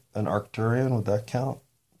be an Arcturian? Would that count?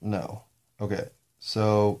 No. Okay,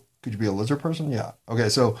 so could you be a lizard person? Yeah. Okay,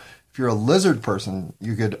 so if you're a lizard person,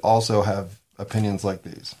 you could also have opinions like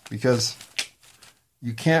these. Because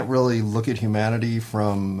you can't really look at humanity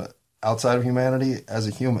from outside of humanity as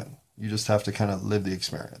a human. You just have to kind of live the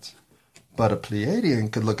experience. But a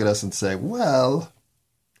Pleiadian could look at us and say, well,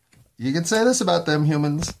 you can say this about them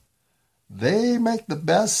humans. They make the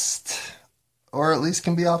best, or at least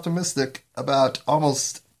can be optimistic about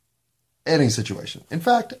almost any situation. In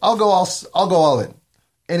fact, I'll go all in.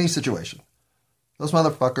 Any situation. Those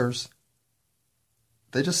motherfuckers,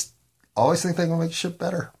 they just always think they can make shit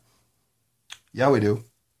better. Yeah, we do.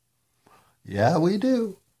 Yeah, we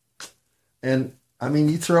do. And I mean,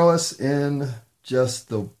 you throw us in just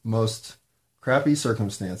the most crappy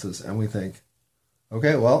circumstances and we think,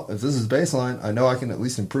 okay, well, if this is baseline, I know I can at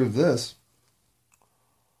least improve this.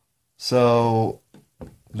 So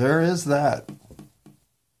there is that.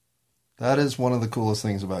 That is one of the coolest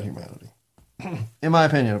things about humanity. In my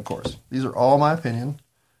opinion, of course. These are all my opinion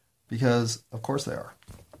because, of course, they are.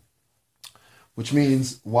 Which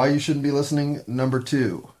means why you shouldn't be listening, number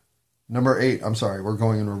 2. Number 8, I'm sorry, we're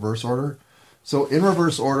going in reverse order. So in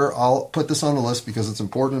reverse order, I'll put this on the list because it's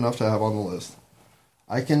important enough to have on the list.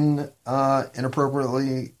 I can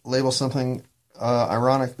inappropriately label something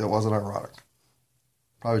ironic that wasn't ironic.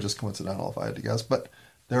 Probably just coincidental if I had to guess, but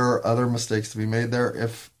there are other mistakes to be made there.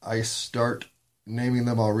 If I start naming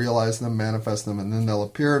them, I'll realize them, manifest them, and then they'll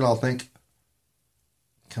appear and I'll think,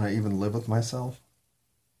 can I even live with myself?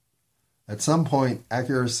 At some point,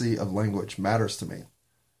 accuracy of language matters to me.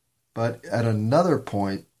 But at another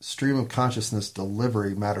point, stream of consciousness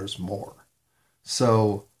delivery matters more.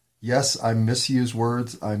 So, yes, I misuse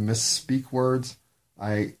words. I misspeak words.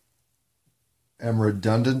 I am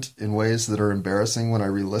redundant in ways that are embarrassing when I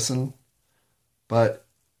re-listen. But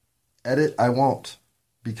edit, I won't.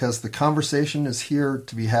 Because the conversation is here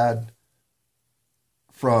to be had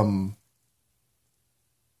from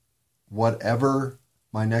whatever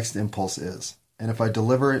my next impulse is. And if I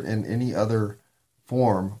deliver it in any other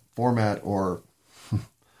format, or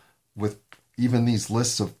with even these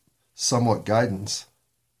lists of somewhat guidance,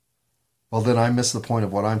 well, then I miss the point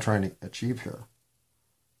of what I'm trying to achieve here,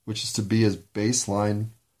 which is to be as baseline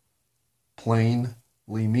plainly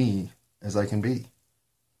me as I can be.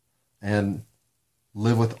 And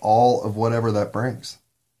live with all of whatever that brings.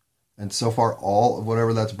 And so far, all of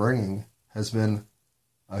whatever that's bringing has been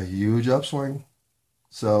a huge upswing.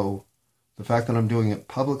 So the fact that I'm doing it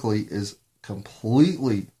publicly is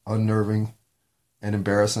completely unnerving and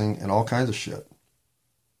embarrassing and all kinds of shit.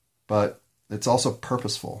 But it's also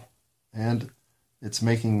purposeful. And it's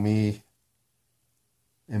making me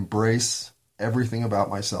embrace everything about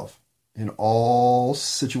myself in all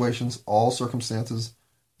situations, all circumstances,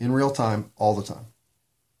 in real time, all the time.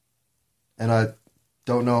 And I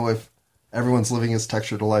don't know if everyone's living as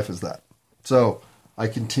textured a life as that. So I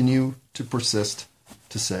continue to persist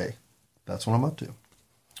to say, that's what I'm up to.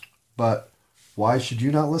 But why should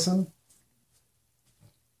you not listen?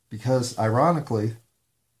 Because ironically,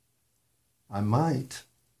 I might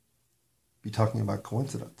be talking about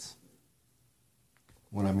coincidence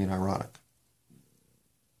when I mean ironic.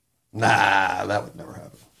 Nah, that would never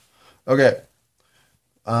happen. Okay.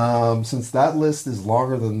 Since that list is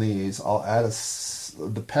longer than these, I'll add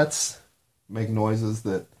the pets make noises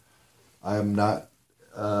that I am not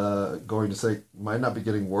going to say might not be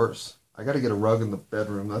getting worse. I got to get a rug in the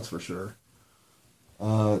bedroom, that's for sure.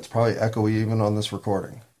 It's probably echoey even on this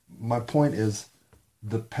recording. My point is,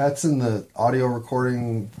 the pets in the audio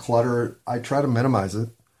recording clutter, I try to minimize it.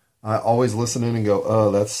 I always listen in and go,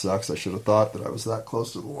 oh, that sucks. I should have thought that I was that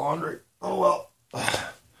close to the laundry. Oh, well.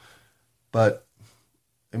 But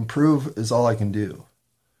improve is all I can do.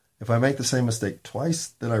 If I make the same mistake twice,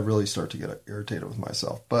 then I really start to get irritated with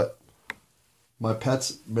myself. But my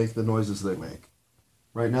pets make the noises they make.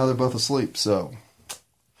 Right now, they're both asleep, so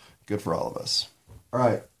good for all of us. All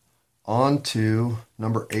right, on to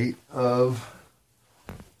number 8 of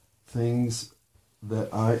things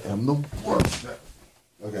that I am the worst at.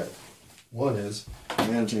 Okay, one is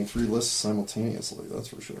managing 3 lists simultaneously, that's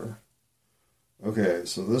for sure. Okay,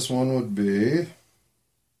 so this one would be...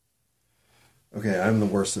 Okay, I'm the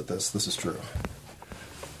worst at this. This is true.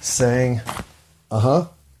 Saying,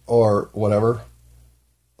 or whatever,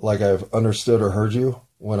 like I've understood or heard you,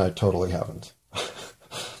 when I totally haven't.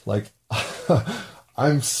 Like,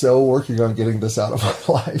 I'm so working on getting this out of my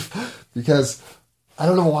life because I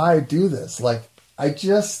don't know why I do this. Like,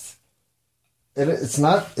 it's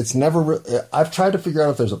never, I've tried to figure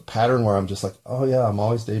out if there's a pattern where I'm just like, oh yeah, I'm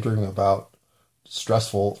always daydreaming about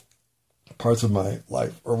stressful parts of my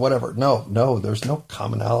life or whatever. No, there's no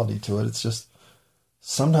commonality to it. It's just,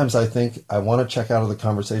 sometimes I think I want to check out of the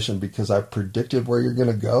conversation because I predicted where you're going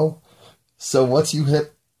to go. So once you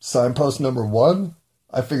hit signpost number 1,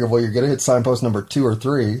 I figure, well, you're going to hit signpost number 2 or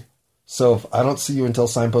 3. So if I don't see you until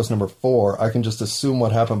signpost number 4, I can just assume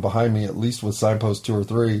what happened behind me, at least with signpost 2 or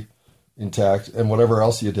 3 intact, and whatever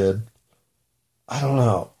else you did. I don't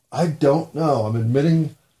know. I'm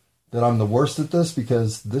admitting that I'm the worst at this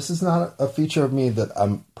because this is not a feature of me that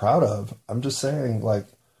I'm proud of. I'm just saying, like,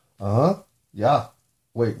 yeah.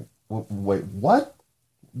 Wait, what?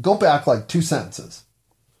 Go back like 2 sentences.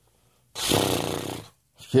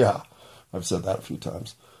 Yeah, I've said that a few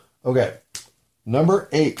times. Okay, number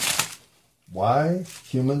 8. Why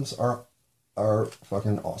humans are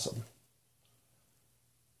fucking awesome.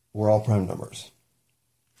 We're all prime numbers.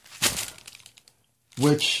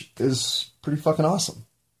 Which is pretty fucking awesome.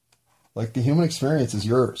 Like, the human experience is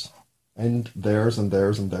yours. And theirs, and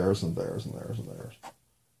theirs, and theirs, and theirs, and theirs, and theirs.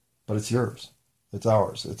 But it's yours. It's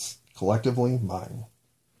ours. It's collectively mine.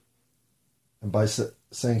 And by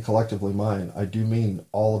saying collectively mine, I do mean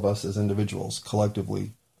all of us as individuals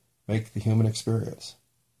collectively make the human experience.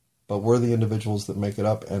 But we're the individuals that make it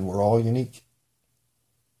up, and we're all unique.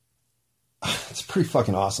 It's pretty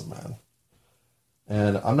fucking awesome, man.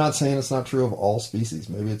 And I'm not saying it's not true of all species.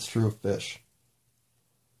 Maybe it's true of fish.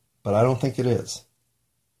 But I don't think it is.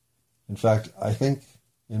 In fact, I think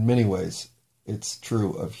in many ways it's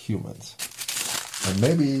true of humans. And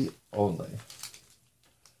maybe only.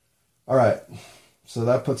 All right. So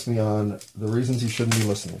that puts me on the reasons you shouldn't be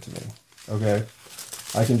listening to me. Okay?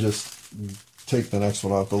 I can just take the next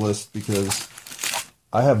one off the list because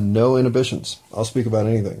I have no inhibitions. I'll speak about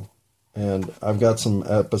anything. And I've got some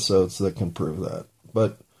episodes that can prove that.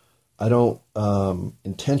 But I don't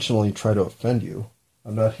intentionally try to offend you.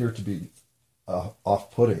 I'm not here to be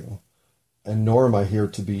off-putting. And nor am I here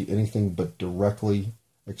to be anything but directly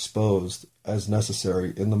exposed as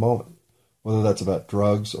necessary in the moment. Whether that's about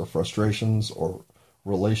drugs or frustrations or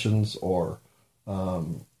relations or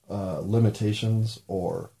limitations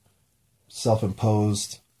or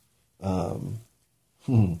self-imposed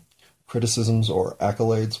criticisms or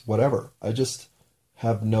accolades, whatever. I just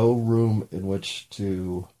have no room in which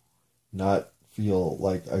to not feel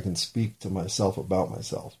like I can speak to myself about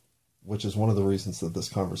myself. which is one of the reasons that this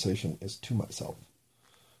conversation is to myself.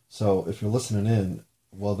 So if you're listening in,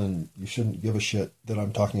 well, then you shouldn't give a shit that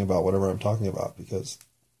I'm talking about whatever I'm talking about, because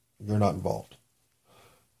you're not involved.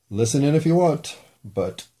 Listen in if you want,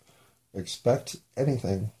 but expect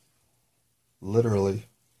anything. Literally.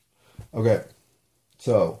 Okay,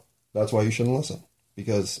 so that's why you shouldn't listen,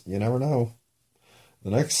 because you never know. The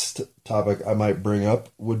next topic I might bring up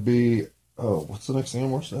would be, what's the next thing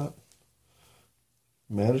I'm working at?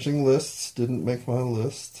 Managing lists. Didn't make my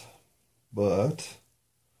list, but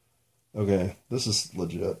okay, this is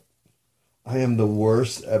legit. I am the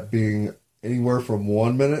worst at being anywhere from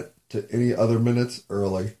 1 minute to any other minutes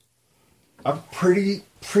early. I'm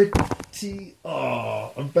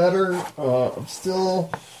I'm better. I'm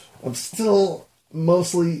still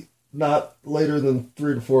mostly not later than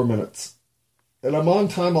 3 to 4 minutes. And I'm on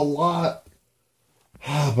time a lot,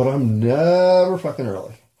 but I'm never fucking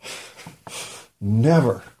early.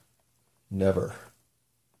 Never.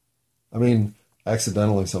 I mean,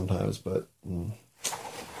 accidentally sometimes, but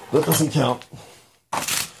that doesn't count.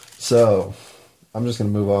 So, I'm just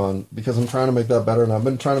going to move on, because I'm trying to make that better, and I've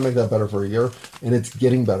been trying to make that better for a year, and it's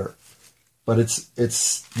getting better. But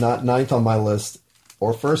it's not 9th on my list,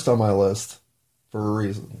 or 1st on my list, for a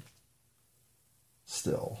reason.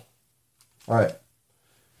 Still. Alright.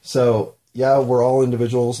 So, yeah, we're all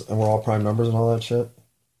individuals, and we're all prime numbers and all that shit.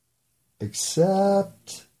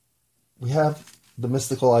 Except we have the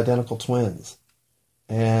mystical identical twins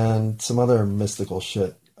and some other mystical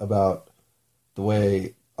shit about the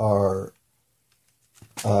way our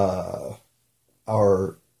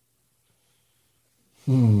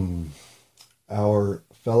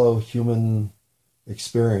fellow human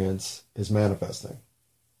experience is manifesting.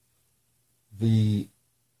 The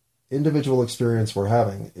individual experience we're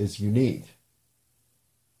having is unique,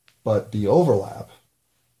 but the overlap,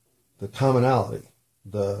 the commonality,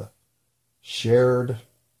 the shared,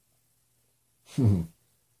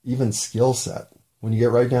 even skill set, when you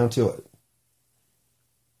get right down to it,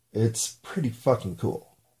 it's pretty fucking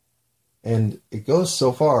cool. And it goes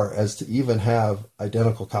so far as to even have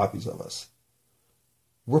identical copies of us.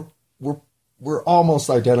 We're almost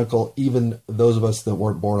identical, even those of us that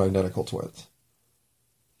weren't born identical twins.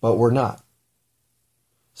 But we're not.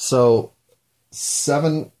 So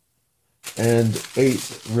 7 and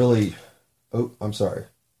 8 really,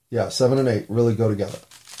 7 and 8 really go together.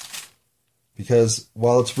 Because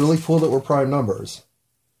while it's really cool that we're prime numbers,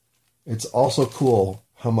 it's also cool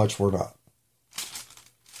how much we're not.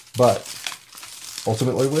 But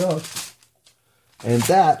ultimately we are. And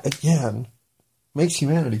that, again, makes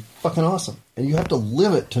humanity fucking awesome. And you have to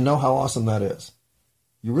live it to know how awesome that is.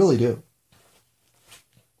 You really do.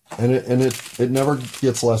 And it never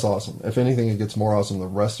gets less awesome. If anything, it gets more awesome the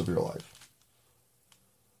rest of your life.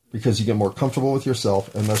 Because you get more comfortable with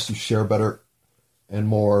yourself, and thus you share better and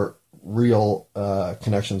more real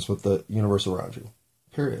connections with the universe around you.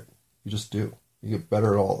 Period. You just do. You get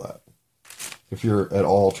better at all that. If you're at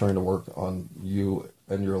all trying to work on you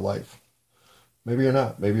and your life. Maybe you're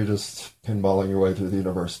not. Maybe you're just pinballing your way through the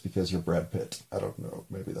universe because you're Brad Pitt. I don't know.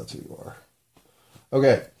 Maybe that's who you are.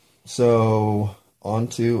 Okay. So, on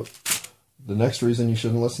to the next reason you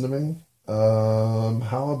shouldn't listen to me.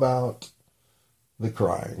 How about the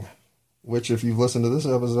crying? Which, if you've listened to this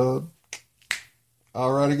episode, I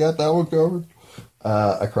already got that one covered.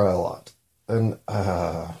 I cry a lot. And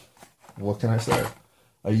what can I say?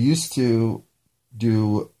 I used to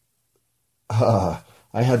do... I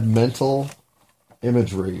had mental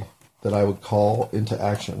imagery that I would call into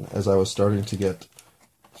action as I was starting to get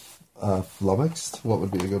flummoxed. What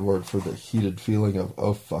would be a good word for the heated feeling of,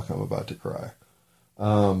 oh fuck, I'm about to cry.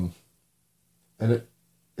 And it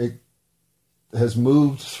has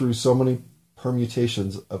moved through so many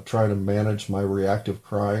permutations of trying to manage my reactive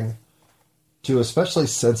crying to especially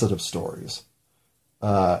sensitive stories.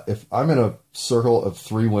 If I'm in a circle of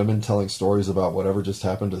 3 women telling stories about whatever just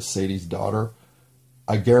happened to Sadie's daughter,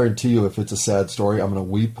 I guarantee you if it's a sad story, I'm going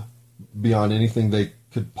to weep beyond anything they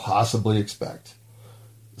could possibly expect.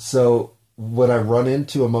 So when I run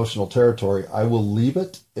into emotional territory, I will leave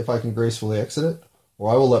it if I can gracefully exit it,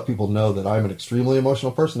 or I will let people know that I'm an extremely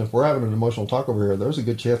emotional person. If we're having an emotional talk over here, there's a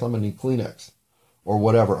good chance I'm going to need Kleenex or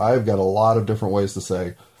whatever. I've got a lot of different ways to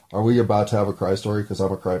say, are we about to have a cry story? Because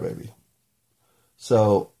I'm a crybaby.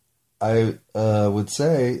 So I would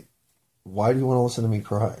say, why do you want to listen to me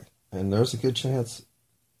cry? And there's a good chance,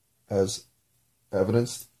 as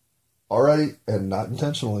evidenced already and not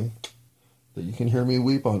intentionally, that you can hear me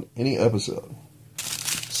weep on any episode.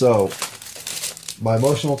 So, my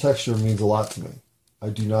emotional texture means a lot to me. I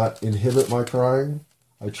do not inhibit my crying.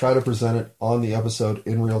 I try to present it on the episode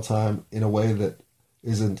in real time in a way that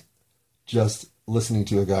isn't just listening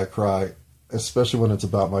to a guy cry, especially when it's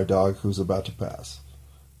about my dog who's about to pass.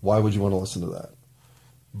 Why would you want to listen to that?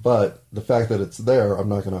 But the fact that it's there, I'm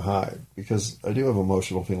not going to hide, because I do have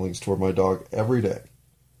emotional feelings toward my dog every day.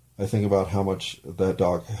 I think about how much that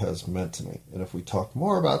dog has meant to me. And if we talk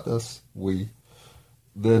more about this,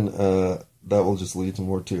 then that will just lead to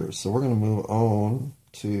more tears. So we're going to move on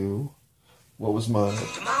to what was my...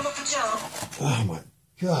 Oh my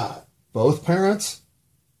God. Both parents?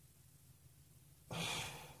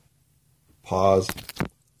 Pause.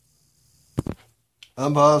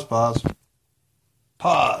 Unpause, pause.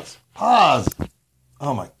 Pause. Pause.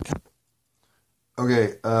 Oh my God.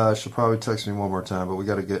 Okay, she'll probably text me one more time, but we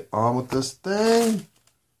got to get on with this thing.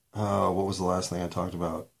 What was the last thing I talked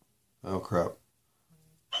about? Oh, crap.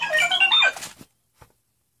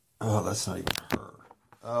 Oh, that's not even her.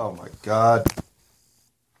 Oh, my God.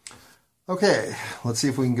 Okay, let's see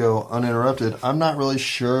if we can go uninterrupted. I'm not really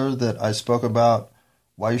sure that I spoke about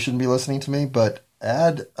why you shouldn't be listening to me, but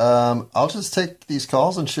I'll just take these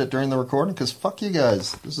calls and shit during the recording, because fuck you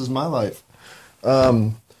guys. This is my life.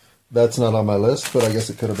 That's not on my list, but I guess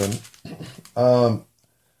it could have been.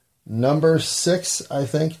 Number 6, I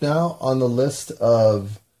think, now on the list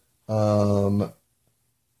of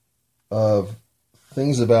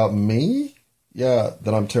things about me,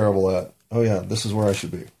 that I'm terrible at. Oh yeah, this is where I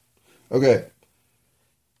should be. Okay.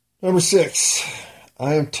 Number 6,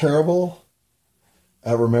 I am terrible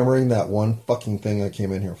at remembering that one fucking thing I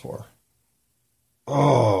came in here for.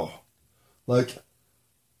 Oh,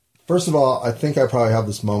 first of all, I think I probably have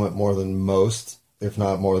this moment more than most, if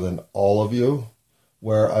not more than all of you,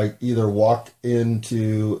 where I either walk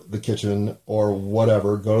into the kitchen or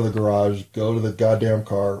whatever, go to the garage, go to the goddamn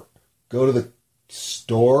car, go to the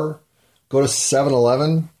store, go to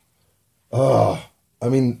 7-Eleven. I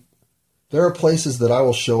mean, there are places that I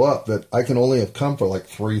will show up that I can only have come for like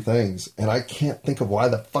 3 things, and I can't think of why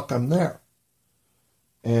the fuck I'm there.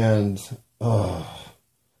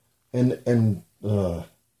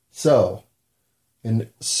 So, in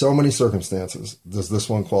so many circumstances, does this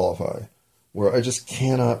one qualify, where I just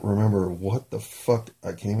cannot remember what the fuck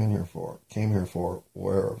I came here for,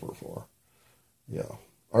 wherever for. Yeah.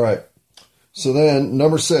 All right. So then,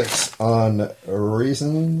 number 6 on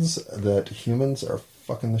reasons that humans are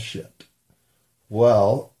fucking the shit.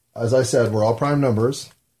 Well, as I said, we're all prime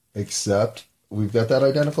numbers, except we've got that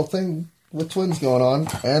identical thing with twins going on,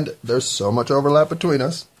 and there's so much overlap between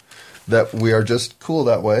us that we are just cool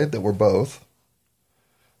that way, that we're both.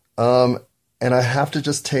 And I have to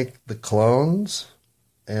just take the clones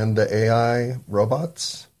and the AI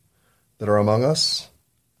robots that are among us.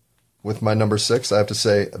 With my number 6, I have to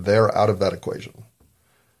say they're out of that equation.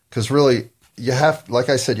 Because really, you have, like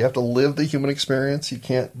I said, you have to live the human experience. You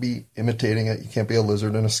can't be imitating it. You can't be a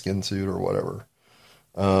lizard in a skin suit or whatever.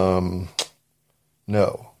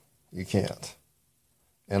 No, you can't.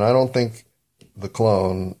 And I don't think the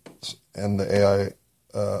clones and the AI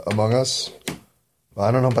among us, well,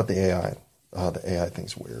 I don't know about the AI. The AI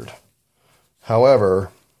thing's weird.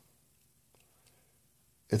 However,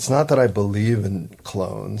 it's not that I believe in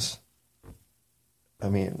clones. I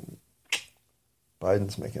mean,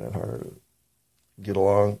 Biden's making it harder to get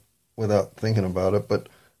along without thinking about it. But,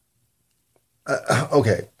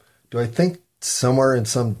 okay, do I think somewhere in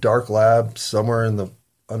some dark lab, somewhere in the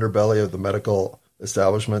underbelly of the medical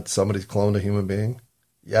establishment, somebody's cloned a human being?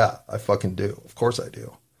 Yeah, I fucking do. Of course I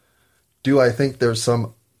do. Do I think there's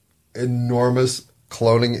some enormous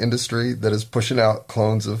cloning industry that is pushing out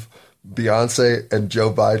clones of Beyonce and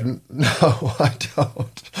Joe Biden? No, I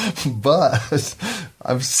don't. But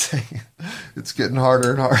I'm saying it's getting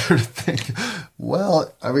harder and harder to think,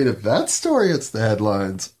 well, I mean, if that story hits the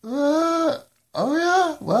headlines, oh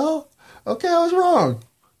yeah, well, okay, I was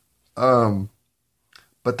wrong.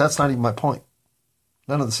 But that's not even my point.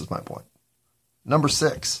 None of this is my point. Number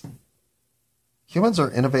 6, humans are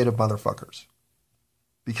innovative motherfuckers.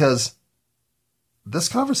 Because this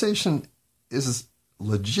conversation is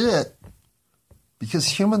legit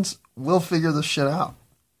because humans will figure this shit out.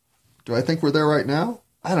 Do I think we're there right now?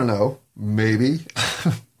 I don't know. Maybe.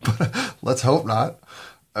 But let's hope not.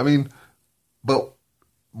 I mean, but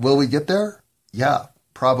will we get there? Yeah,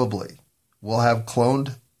 probably. We'll have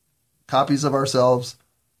cloned copies of ourselves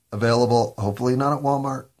available, hopefully not at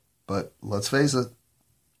Walmart, but let's face it,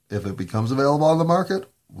 if it becomes available on the market,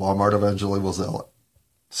 Walmart eventually will sell it.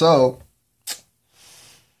 So,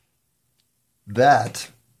 that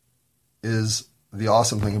is the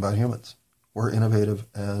awesome thing about humans. We're innovative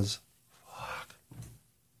as fuck.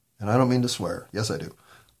 And I don't mean to swear. Yes, I do.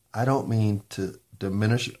 I don't mean to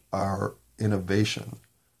diminish our innovation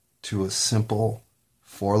to a simple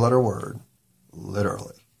 4-letter word,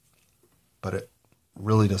 literally. but it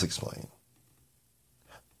really does explain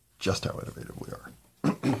just how innovative we are,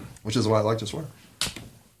 which is why I like to swear.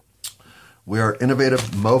 We are innovative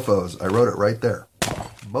mofos. I wrote it right there.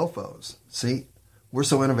 Mofos. See, we're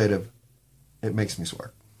so innovative, it makes me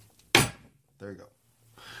swear. There you go.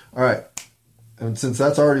 All right. And since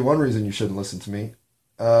that's already one reason you shouldn't listen to me,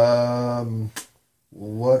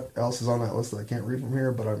 what else is on that list that I can't read from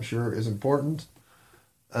here, but I'm sure is important?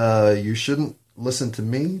 You shouldn't listen to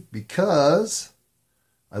me because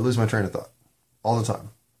I lose my train of thought all the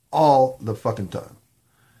time. All the fucking time.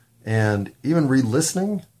 And even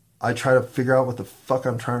re-listening, I try to figure out what the fuck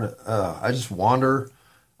I'm trying to... I just wander.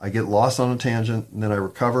 I get lost on a tangent, and then I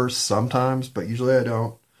recover sometimes, but usually I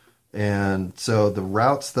don't. And so the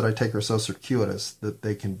routes that I take are so circuitous that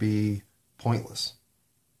they can be pointless.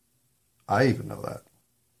 I even know that.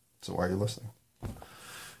 So why are you listening?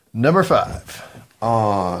 Number 5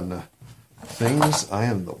 on things I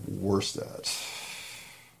am the worst at.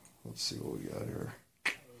 Let's see what we got here.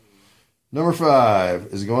 Number 5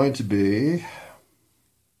 is going to be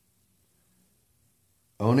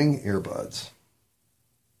owning earbuds.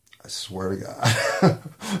 I swear to God.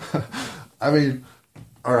 I mean,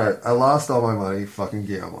 all right, I lost all my money fucking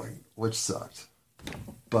gambling, which sucked.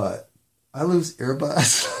 But I lose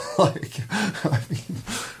earbuds.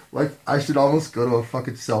 Like I should almost go to a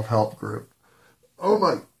fucking self-help group. Oh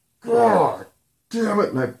my God. Damn it.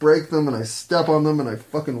 And I break them and I step on them and I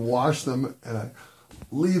fucking wash them and I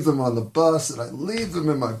leave them on the bus and I leave them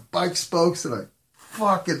in my bike spokes and I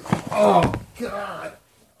fucking, oh God.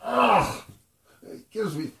 Oh, it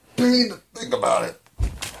gives me pain to think about it.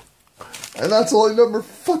 And that's only number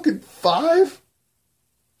fucking 5?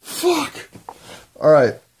 Fuck. All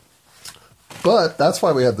right. But that's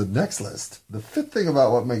why we have the next list. The 5th thing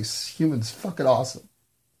about what makes humans fucking awesome.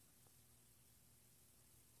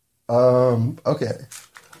 Okay.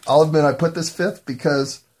 I'll admit I put this 5th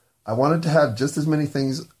because I wanted to have just as many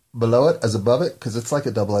things below it as above it because it's like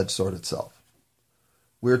a double-edged sword itself.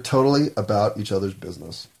 We're totally about each other's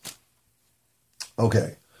business.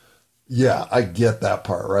 Okay. Yeah, I get that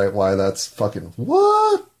part, right? Why that's fucking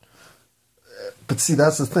what? But see,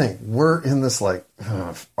 that's the thing. We're in this like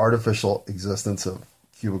artificial existence of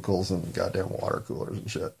cubicles and goddamn water coolers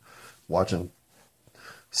and shit. Watching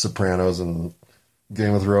Sopranos and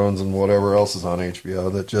Game of Thrones and whatever else is on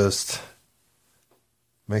HBO that just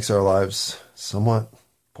makes our lives somewhat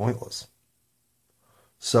pointless.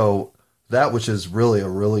 So that which is really a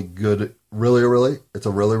really good, it's a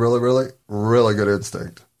really good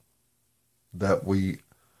instinct that we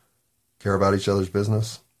care about each other's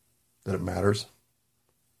business, that it matters.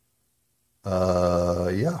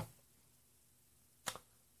 Yeah.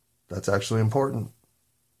 That's actually important.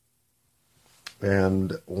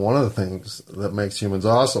 And one of the things that makes humans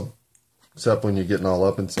awesome, except when you're getting all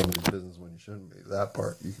up in somebody's business when you shouldn't be, that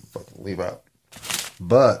part you can fucking leave out.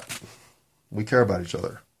 But we care about each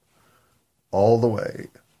other all the way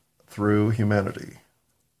through humanity.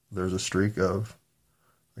 There's a streak of,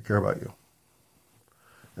 I care about you.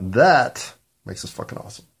 And that makes us fucking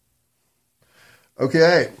awesome.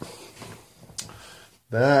 Okay.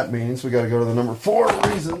 That means we got to go to the number 4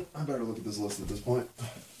 reason. I better look at this list at this point.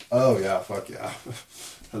 Oh, yeah. Fuck yeah.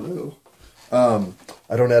 Hello.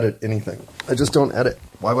 I don't edit anything. I just don't edit.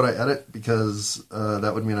 Why would I edit? Because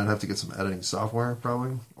that would mean I'd have to get some editing software,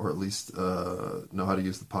 probably. Or at least know how to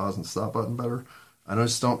use the pause and stop button better. I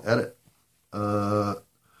just don't edit.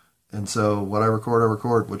 And so what I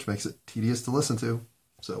record, which makes it tedious to listen to.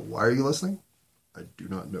 So why are you listening? I do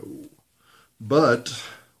not know. But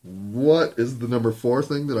what is the number 4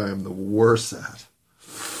 thing that I am the worst at?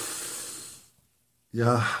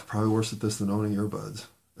 Yeah, probably worse at this than owning earbuds.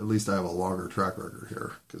 At least I have a longer track record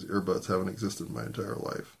here because earbuds haven't existed my entire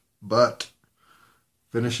life. But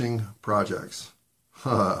finishing projects.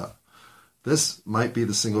 This might be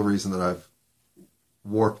the single reason that I've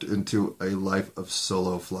warped into a life of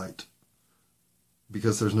solo flight.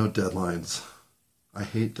 Because there's no deadlines. I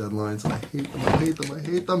hate deadlines. I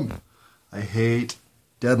hate them. I hate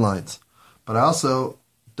deadlines. But I also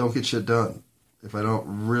don't get shit done if I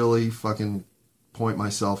don't really fucking point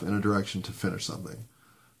myself in a direction to finish something.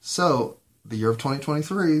 So, the year of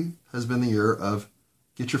 2023 has been the year of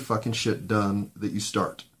get your fucking shit done that you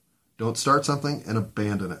start. Don't start something and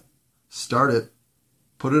abandon it. Start it,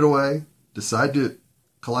 put it away, decide to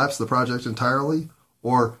collapse the project entirely,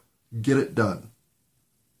 or get it done.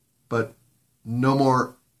 But no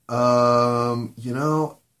more,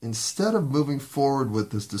 instead of moving forward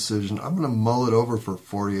with this decision, I'm going to mull it over for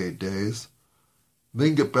 48 days.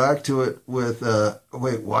 Then get back to it with,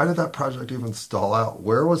 wait, why did that project even stall out?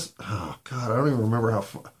 Oh God, I don't even remember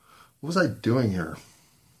what was I doing here?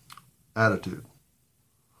 attitude,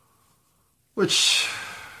 which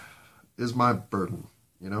is my burden,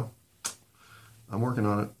 I'm working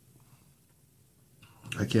on it.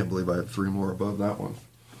 I can't believe I have 3 more above that one.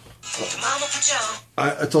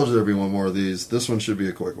 I told you there'd be one more of these. This one should be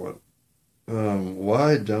a quick one.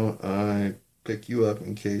 Why don't I pick you up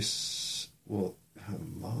in case... Well,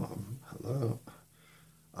 Mom, hello.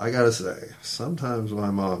 I gotta say, sometimes my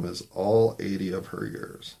mom is all 80 of her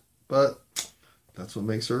years. But that's what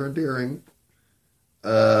makes her endearing.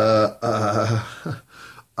 Now,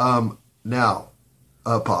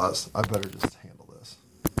 pause. I better just handle this.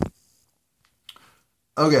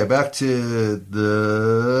 Okay, back to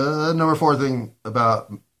the number 4 thing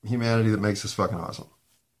about humanity that makes us fucking awesome.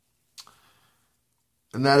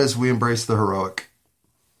 And that is we embrace the heroic.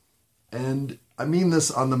 And I mean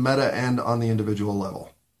this on the meta and on the individual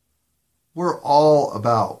level. We're all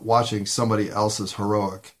about watching somebody else's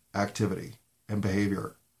heroic activity and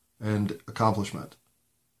behavior and accomplishment.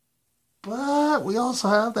 But we also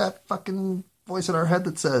have that fucking voice in our head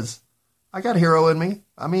that says, I got a hero in me.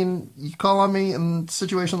 I mean, you call on me in a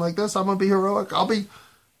situation like this, I'm going to be heroic. I'll be...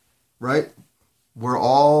 Right? We're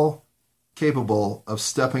all capable of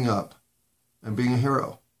stepping up and being a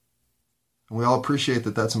hero. And we all appreciate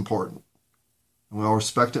that that's important. And we all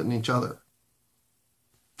respect it in each other.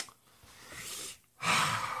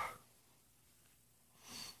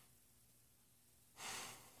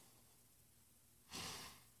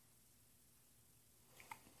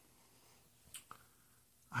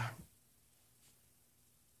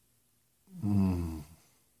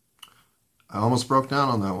 I almost broke down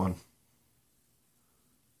on that one.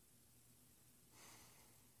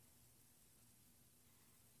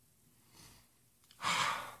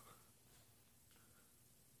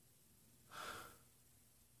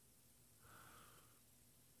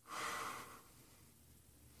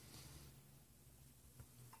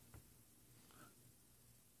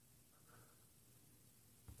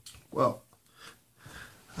 Well,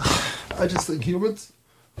 I just think humans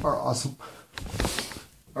are awesome.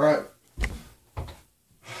 All right.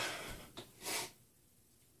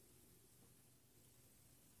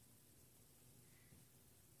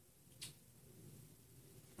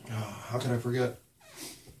 How can I forget?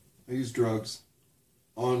 I use drugs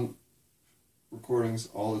on recordings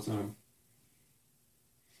all the time.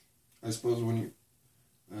 I suppose when you,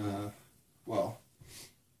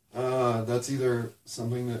 that's either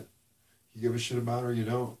something that you give a shit about or you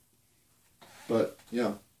don't. But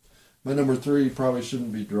yeah, my number 3 probably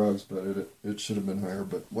shouldn't be drugs, but it should have been higher.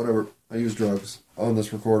 But whatever, I use drugs on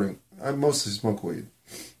this recording. I mostly smoke weed,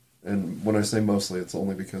 and when I say mostly, it's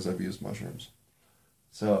only because I've used mushrooms.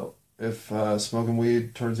 So if smoking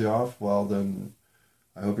weed turns you off, well then,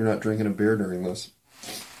 I hope you're not drinking a beer during this.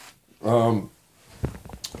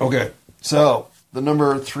 Okay, so the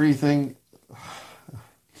number 3 thing.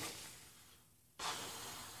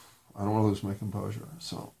 I don't want to lose my composure,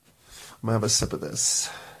 so I'm going to have a sip of this.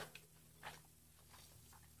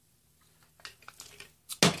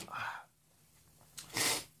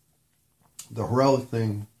 The heroic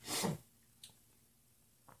thing.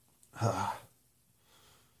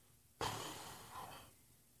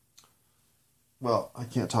 Well, I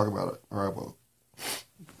can't talk about it, or I will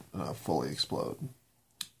fully explode,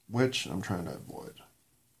 which I'm trying to avoid.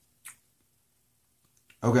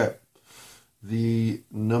 Okay. The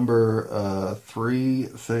number 3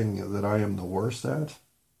 thing that I am the worst at,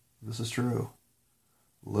 this is true,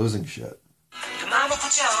 losing shit.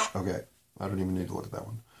 Okay, I don't even need to look at that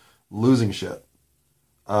one. Losing shit.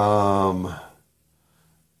 And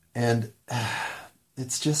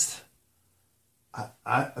it's just,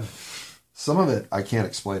 some of it I can't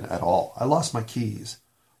explain at all. I lost my keys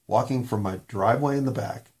walking from my driveway in the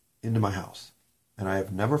back into my house, and I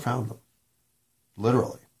have never found them.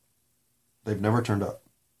 Literally. They've never turned up.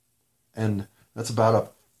 And that's about a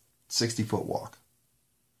 60-foot walk.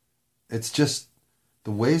 It's just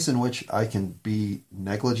the ways in which I can be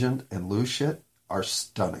negligent and lose shit are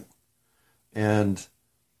stunning. And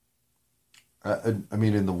I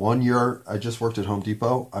mean, in the 1 year I just worked at Home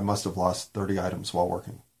Depot, I must have lost 30 items while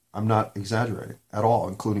working. I'm not exaggerating at all,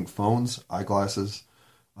 including phones, eyeglasses,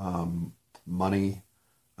 money,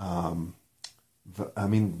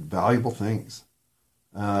 valuable things.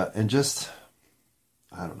 And just,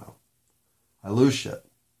 I don't know. I lose shit.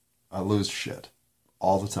 I lose shit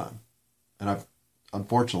all the time. And I've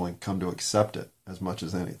unfortunately come to accept it as much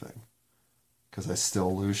as anything. Because I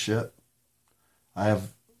still lose shit. I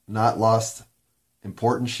have not lost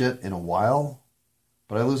important shit in a while,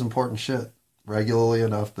 but I lose important shit regularly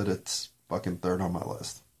enough that it's fucking 3rd on my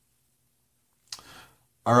list.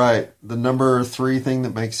 All right, the number 3 thing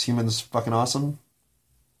that makes humans fucking awesome.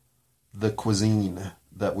 the cuisine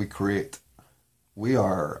that we create. We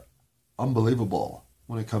are unbelievable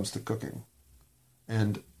when it comes to cooking.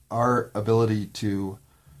 And our ability to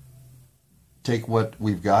take what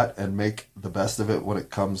we've got and make the best of it when it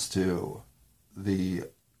comes to the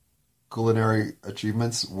culinary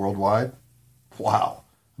achievements worldwide. Wow.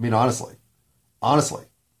 I mean, honestly,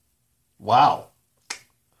 wow.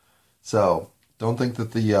 So don't think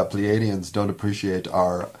that the Pleiadians don't appreciate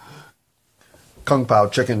our Kung Pao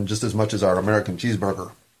chicken just as much as our American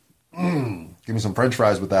cheeseburger. Give me some French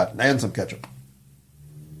fries with that and some ketchup.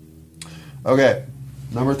 Okay.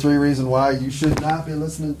 Number 3 reason why you should not be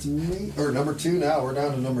listening to me. Or number 2 now. We're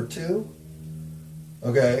down to number 2.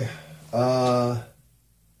 Okay.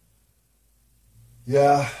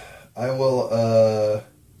 Yeah, I will,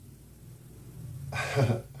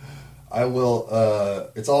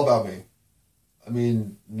 it's all about me. I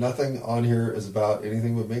mean, nothing on here is about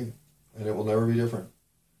anything but me. And it will never be different.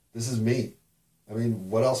 This is me. I mean,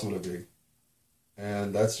 what else would it be?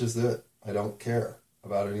 And that's just it. I don't care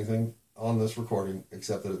about anything on this recording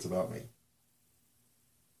except that it's about me.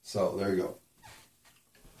 So there you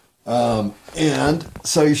go. And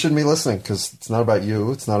so you shouldn't be listening because it's not about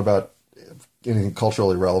you. It's not about anything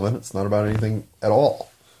culturally relevant. It's not about anything at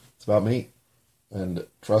all. It's about me. And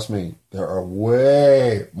trust me, there are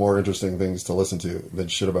way more interesting things to listen to than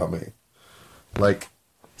shit about me. Like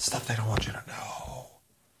stuff they don't want you to know.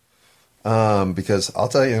 Because I'll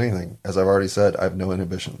tell you anything. As I've already said, I have no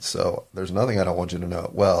inhibitions. So there's nothing I don't want you to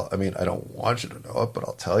know. Well, I mean, I don't want you to know it, but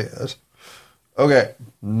I'll tell you it. Okay.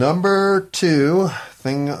 Number 2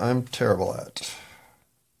 thing I'm terrible at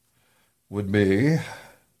would be,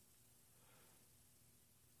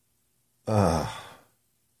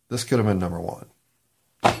 this could have been number 1,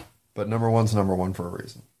 but number 1's number 1 for a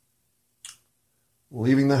reason.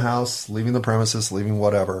 Leaving the house, leaving the premises, leaving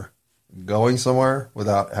whatever, going somewhere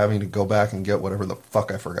without having to go back and get whatever the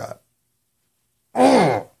fuck I forgot.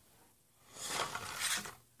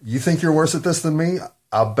 You think you're worse at this than me?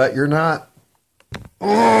 I'll bet you're not.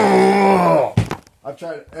 I've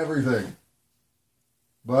tried everything.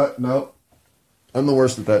 But nope. I'm the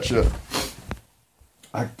worst at that shit.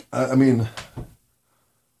 I mean,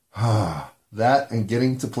 that and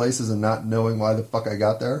getting to places and not knowing why the fuck I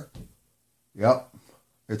got there. Yep.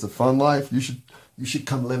 It's a fun life. You should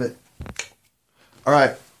come live it. All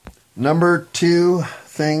right. Number 2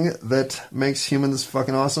 thing that makes humans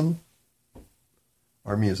fucking awesome.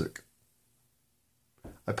 Our music.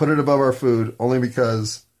 I put it above our food only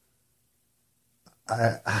because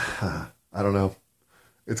I don't know.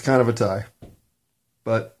 It's kind of a tie.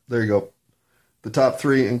 But there you go. The top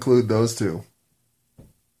 3 include those 2.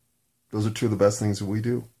 Those are 2 of the best things that we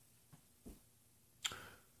do.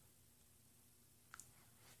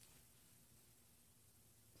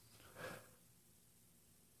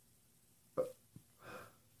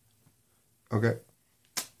 Okay.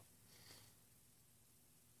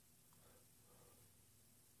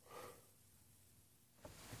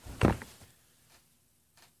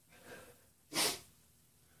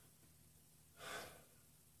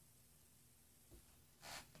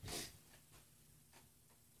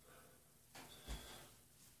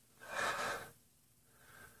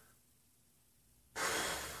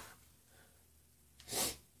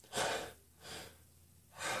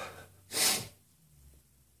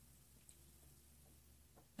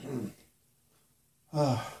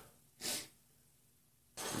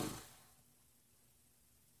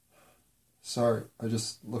 Sorry, I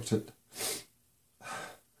just looked at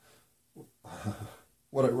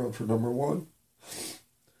what I wrote for number 1.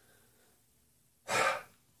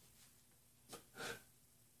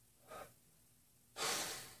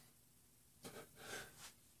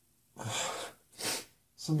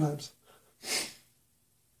 Sometimes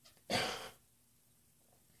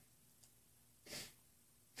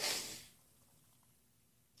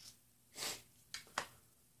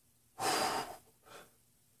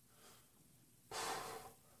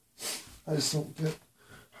I just don't get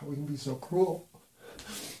how we can be so cruel.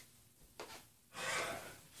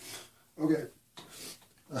 Okay.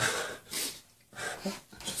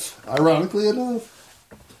 Ironically enough,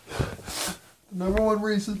 the number 1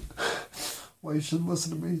 reason why you shouldn't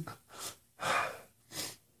listen to me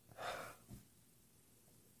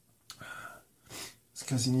is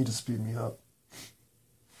because you need to speed me up.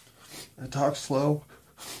 I talk slow,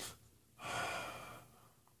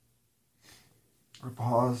 or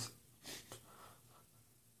pause.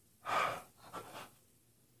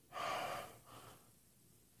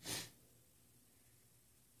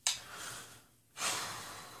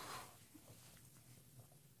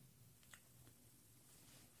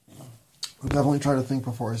 I definitely try to think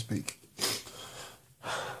before I speak.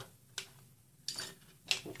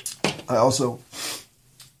 I also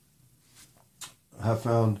have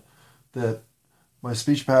found that my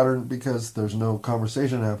speech pattern, because there's no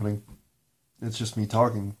conversation happening, it's just me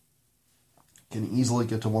talking, can easily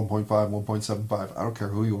get to 1.5, 1.75. I don't care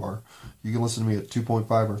who you are. You can listen to me at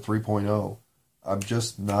 2.5 or 3.0. I'm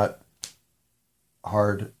just not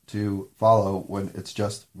hard to follow when it's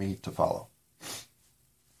just me to follow.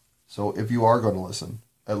 So if you are going to listen,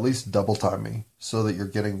 at least double time me so that you're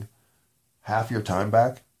getting half your time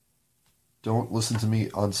back. Don't listen to me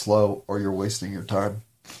on slow or you're wasting your time.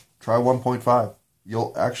 Try 1.5.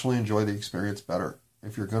 You'll actually enjoy the experience better.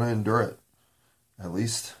 If you're going to endure it, at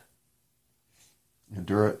least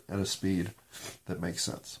endure it at a speed that makes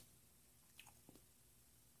sense.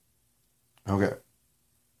 Okay.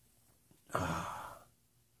 I'm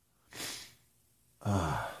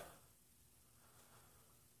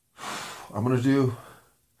going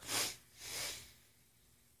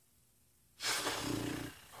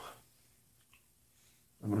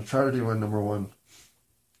to try to do my number one.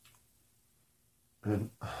 And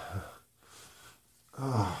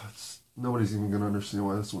nobody's even going to understand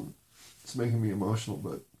why this one is making me emotional,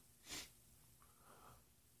 but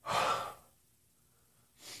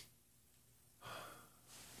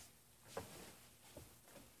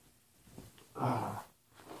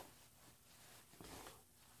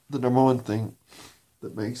the number one thing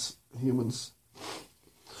that makes humans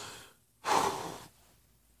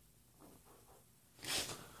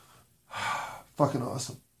fucking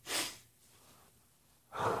awesome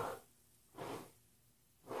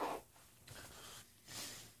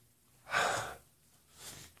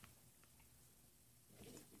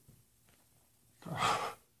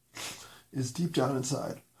is deep down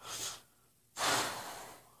inside,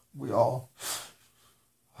 we all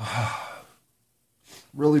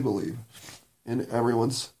really believe in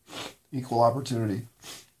everyone's equal opportunity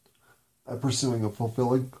at pursuing a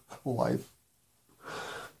fulfilling life.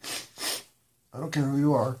 I don't care who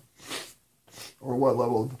you are or what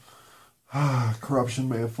level of corruption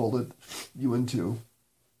may have folded you into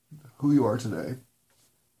who you are today.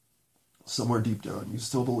 Somewhere deep down, you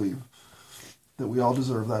still believe that we all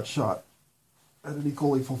deserve that shot at an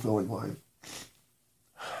equally fulfilling life.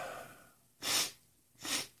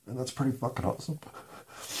 And that's pretty fucking awesome.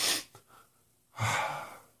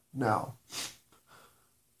 Now,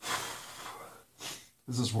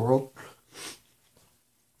 is this world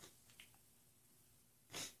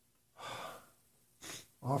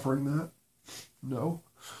offering that? No.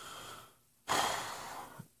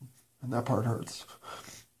 And that part hurts.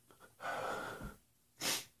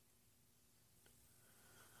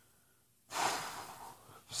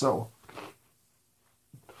 So,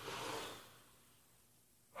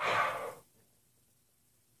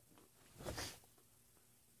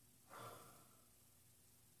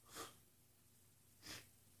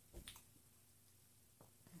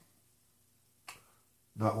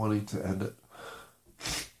 not wanting to end it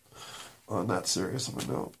on that serious of a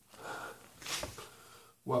note.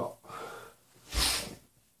 Well,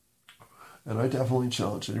 and I definitely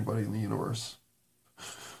challenge anybody in the universe.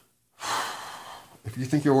 If you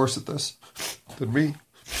think you're worse at this than me,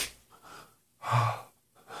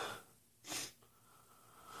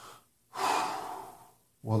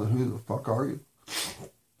 well then who the fuck are you?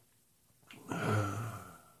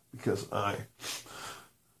 Because I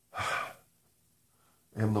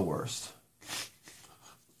am the worst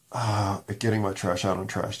at getting my trash out on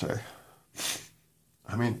trash day.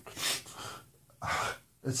 I mean,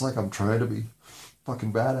 it's like I'm trying to be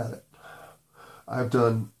fucking bad at it. I've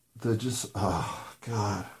done the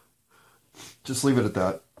God. Just leave it at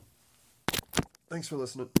that. Thanks for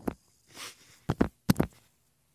listening.